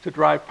strategies to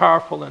drive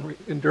powerful and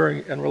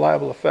enduring and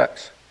reliable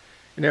effects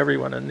in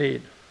everyone in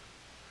need.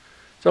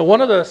 So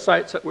one of the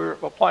sites that we're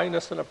applying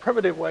this in a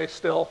primitive way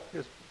still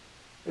is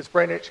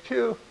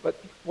BrainHQ,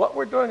 but what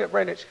we're doing at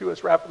BrainHQ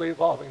is rapidly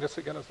evolving. This,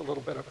 again, is a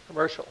little bit of a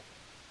commercial.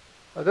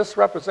 Now, this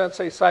represents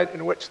a site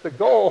in which the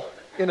goal,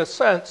 in a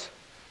sense,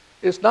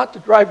 is not to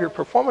drive your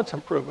performance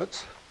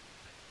improvements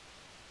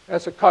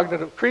as a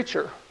cognitive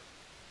creature,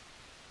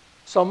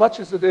 so much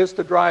as it is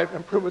to drive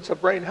improvements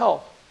of brain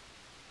health,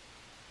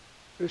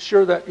 to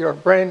ensure that your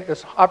brain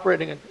is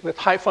operating with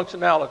high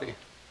functionality,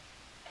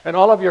 and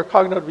all of your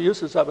cognitive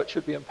uses of it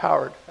should be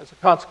empowered as a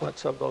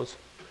consequence of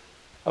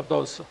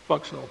those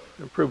functional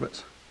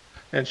improvements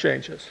and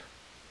changes.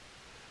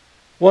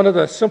 One of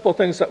the simple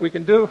things that we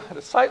can do at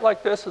a site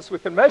like this is we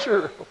can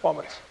measure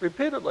performance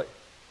repeatedly.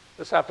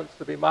 This happens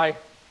to be my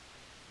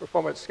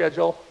performance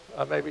schedule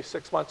maybe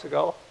 6 months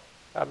ago.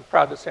 I'm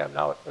proud to say I'm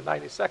now at the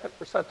 92nd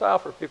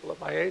percentile for people at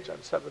my age.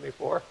 I'm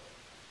 74.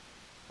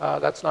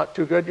 That's not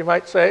too good, you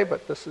might say,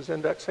 but this is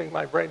indexing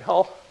my brain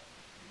health.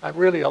 I'm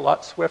really a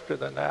lot swifter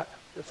than that.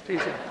 Just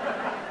teasing.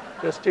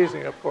 Just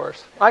teasing, of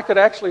course. I could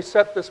actually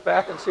set this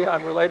back and see how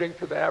I'm relating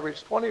to the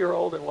average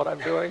 20-year-old in what I'm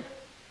doing.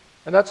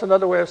 And that's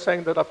another way of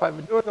saying that if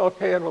I'm doing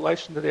okay in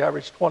relation to the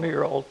average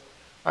 20-year-old,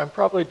 I'm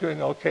probably doing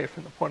okay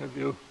from the point of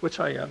view, which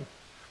I am,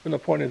 from the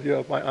point of view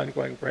of my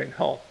ongoing brain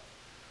health.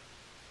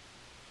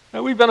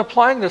 Now, we've been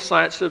applying this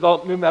science to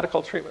develop new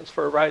medical treatments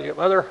for a variety of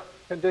other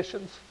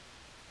conditions.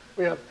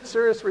 We have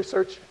serious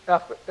research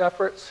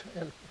efforts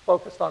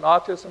focused on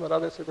autism and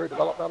other severe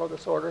developmental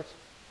disorders.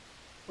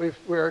 We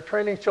are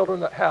training children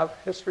that have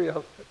history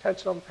of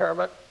attention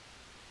impairment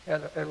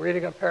and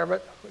reading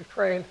impairment. We've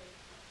trained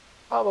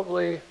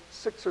probably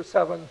 6 or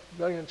 7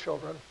 million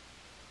children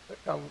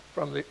that come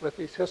with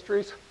these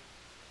histories.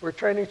 We're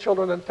training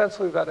children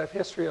intensely that have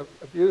history of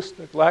abuse,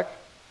 neglect,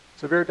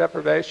 severe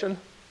deprivation.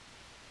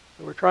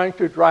 And we're trying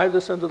to drive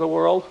this into the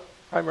world.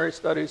 Primary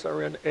studies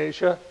are in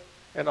Asia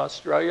and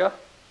Australia.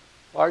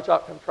 Large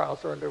outcome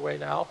trials are underway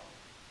now.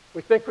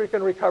 We think we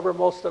can recover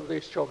most of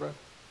these children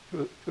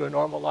to a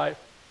normal life,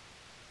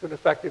 to an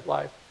effective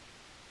life.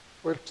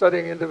 We're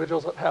studying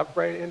individuals that have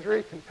brain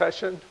injury,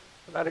 concussion,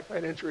 traumatic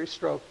brain injury,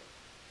 stroke.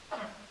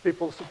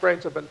 People's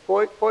brains have been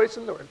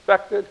poisoned or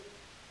infected,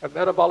 have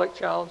metabolic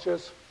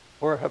challenges,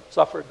 or have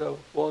suffered the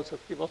woes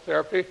of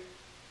chemotherapy.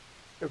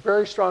 There are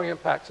very strong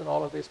impacts in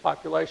all of these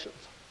populations.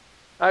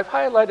 I've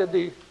highlighted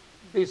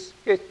these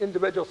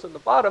individuals in the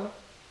bottom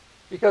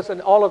because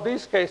in all of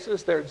these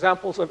cases, they're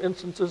examples of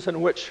instances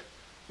in which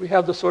we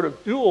have the sort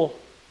of dual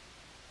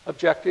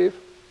objective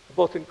of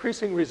both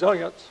increasing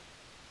resilience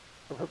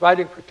and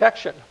providing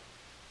protection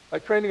by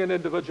training an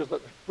individual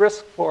at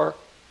risk for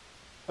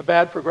a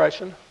bad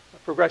progression, a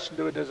progression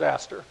to a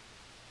disaster,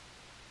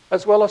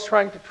 as well as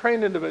trying to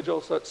train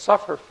individuals that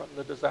suffer from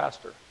the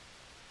disaster.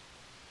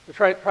 To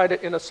try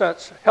to, in a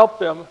sense, help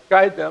them,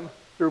 guide them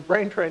through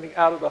brain training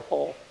out of the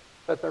hole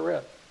that they're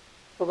in.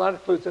 So that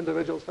includes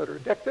individuals that are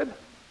addicted.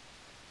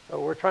 So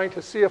we're trying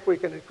to see if we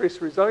can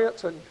increase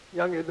resilience in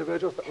young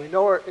individuals that we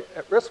know are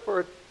at risk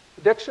for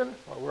addiction.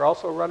 We're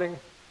also running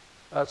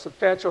a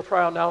substantial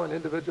trial now in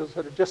individuals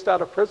that are just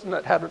out of prison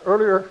that had an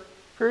earlier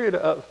period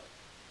of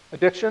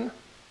addiction.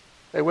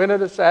 They went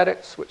in as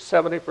addicts, which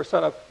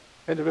 70% of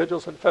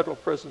individuals in federal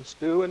prisons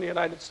do in the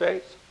United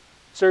States,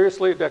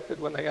 seriously addicted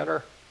when they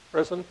enter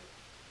prison,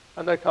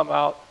 and they come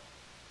out.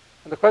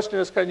 And the question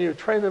is, can you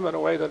train them in a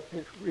way that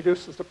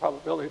reduces the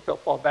probability that they'll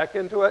fall back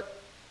into it?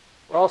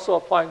 We're also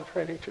applying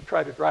training to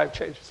try to drive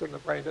changes in the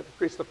brain to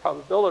increase the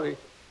probability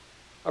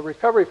of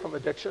recovery from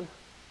addiction.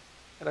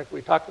 And like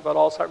we talked about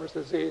Alzheimer's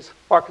disease,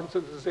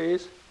 Parkinson's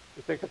disease,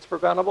 we think it's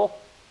preventable.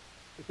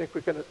 We think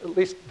we can at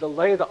least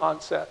delay the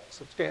onset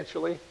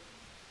substantially.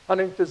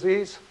 Huntington's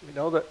disease, we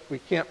know that we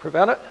can't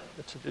prevent it.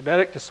 It's a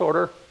genetic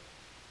disorder.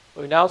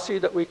 We now see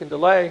that we can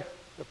delay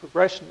the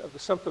progression of the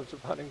symptoms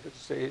of Huntington's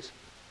disease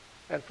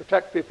and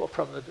protect people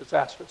from the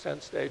disastrous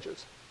end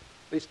stages,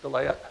 at least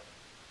delay it.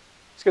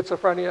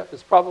 Schizophrenia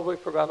is probably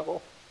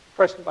preventable.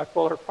 Depression,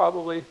 bipolar,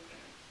 probably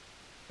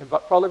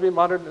be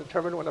monitored and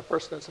determined when a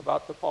person is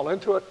about to fall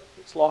into it.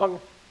 It's a long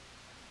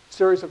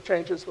series of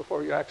changes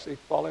before you actually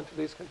fall into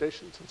these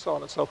conditions, and so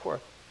on and so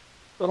forth.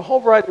 So in a whole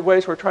variety of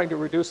ways, we're trying to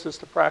reduce this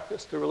to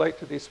practice to relate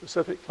to these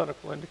specific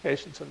clinical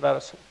indications in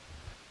medicine.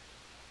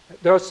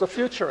 There's a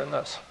future in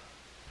this.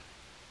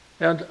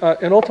 And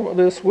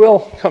ultimately, this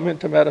will come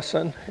into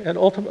medicine, and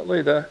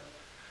ultimately the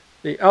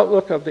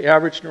outlook of the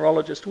average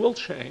neurologist will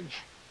change.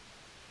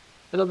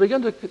 And they'll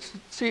begin to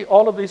see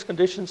all of these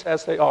conditions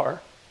as they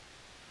are,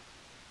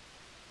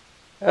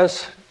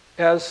 as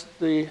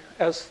a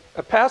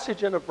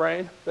passage in a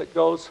brain that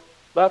goes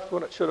left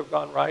when it should have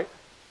gone right,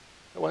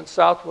 and went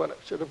south when it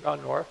should have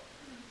gone north.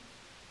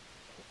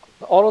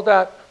 All of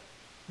that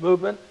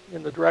movement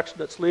in the direction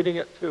that's leading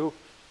it to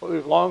what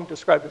we've long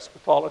described as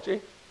pathology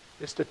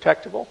is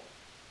detectable.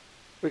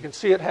 We can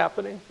see it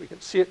happening. We can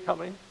see it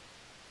coming.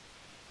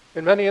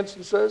 In many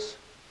instances,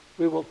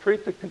 we will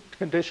treat the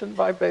condition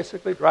by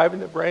basically driving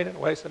the brain in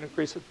ways that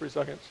increase its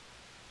resilience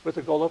with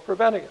the goal of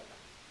preventing it,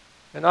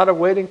 and not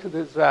awaiting to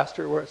the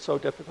disaster where it's so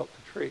difficult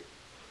to treat.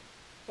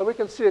 So we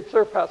can see a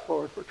clear path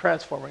forward for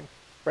transforming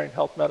brain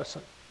health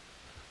medicine.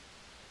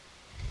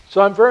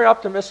 So I'm very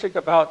optimistic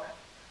about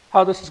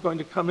how this is going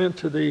to come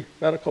into the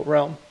medical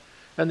realm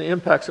and the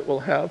impacts it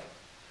will have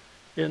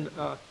in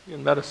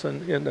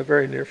medicine in the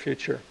very near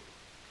future.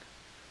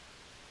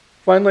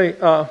 Finally,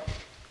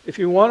 if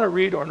you want to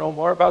read or know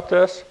more about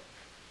this,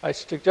 I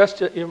suggest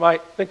that you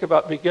might think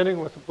about beginning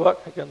with a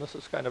book. Again, this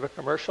is kind of a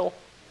commercial.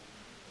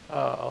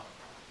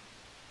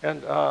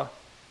 And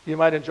you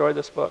might enjoy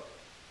this book.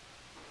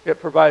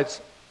 It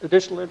provides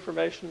additional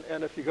information,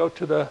 and if you go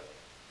to the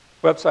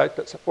website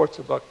that supports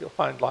the book, you'll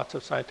find lots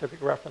of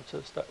scientific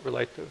references that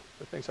relate to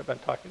the things I've been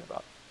talking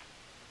about.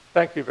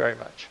 Thank you very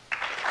much.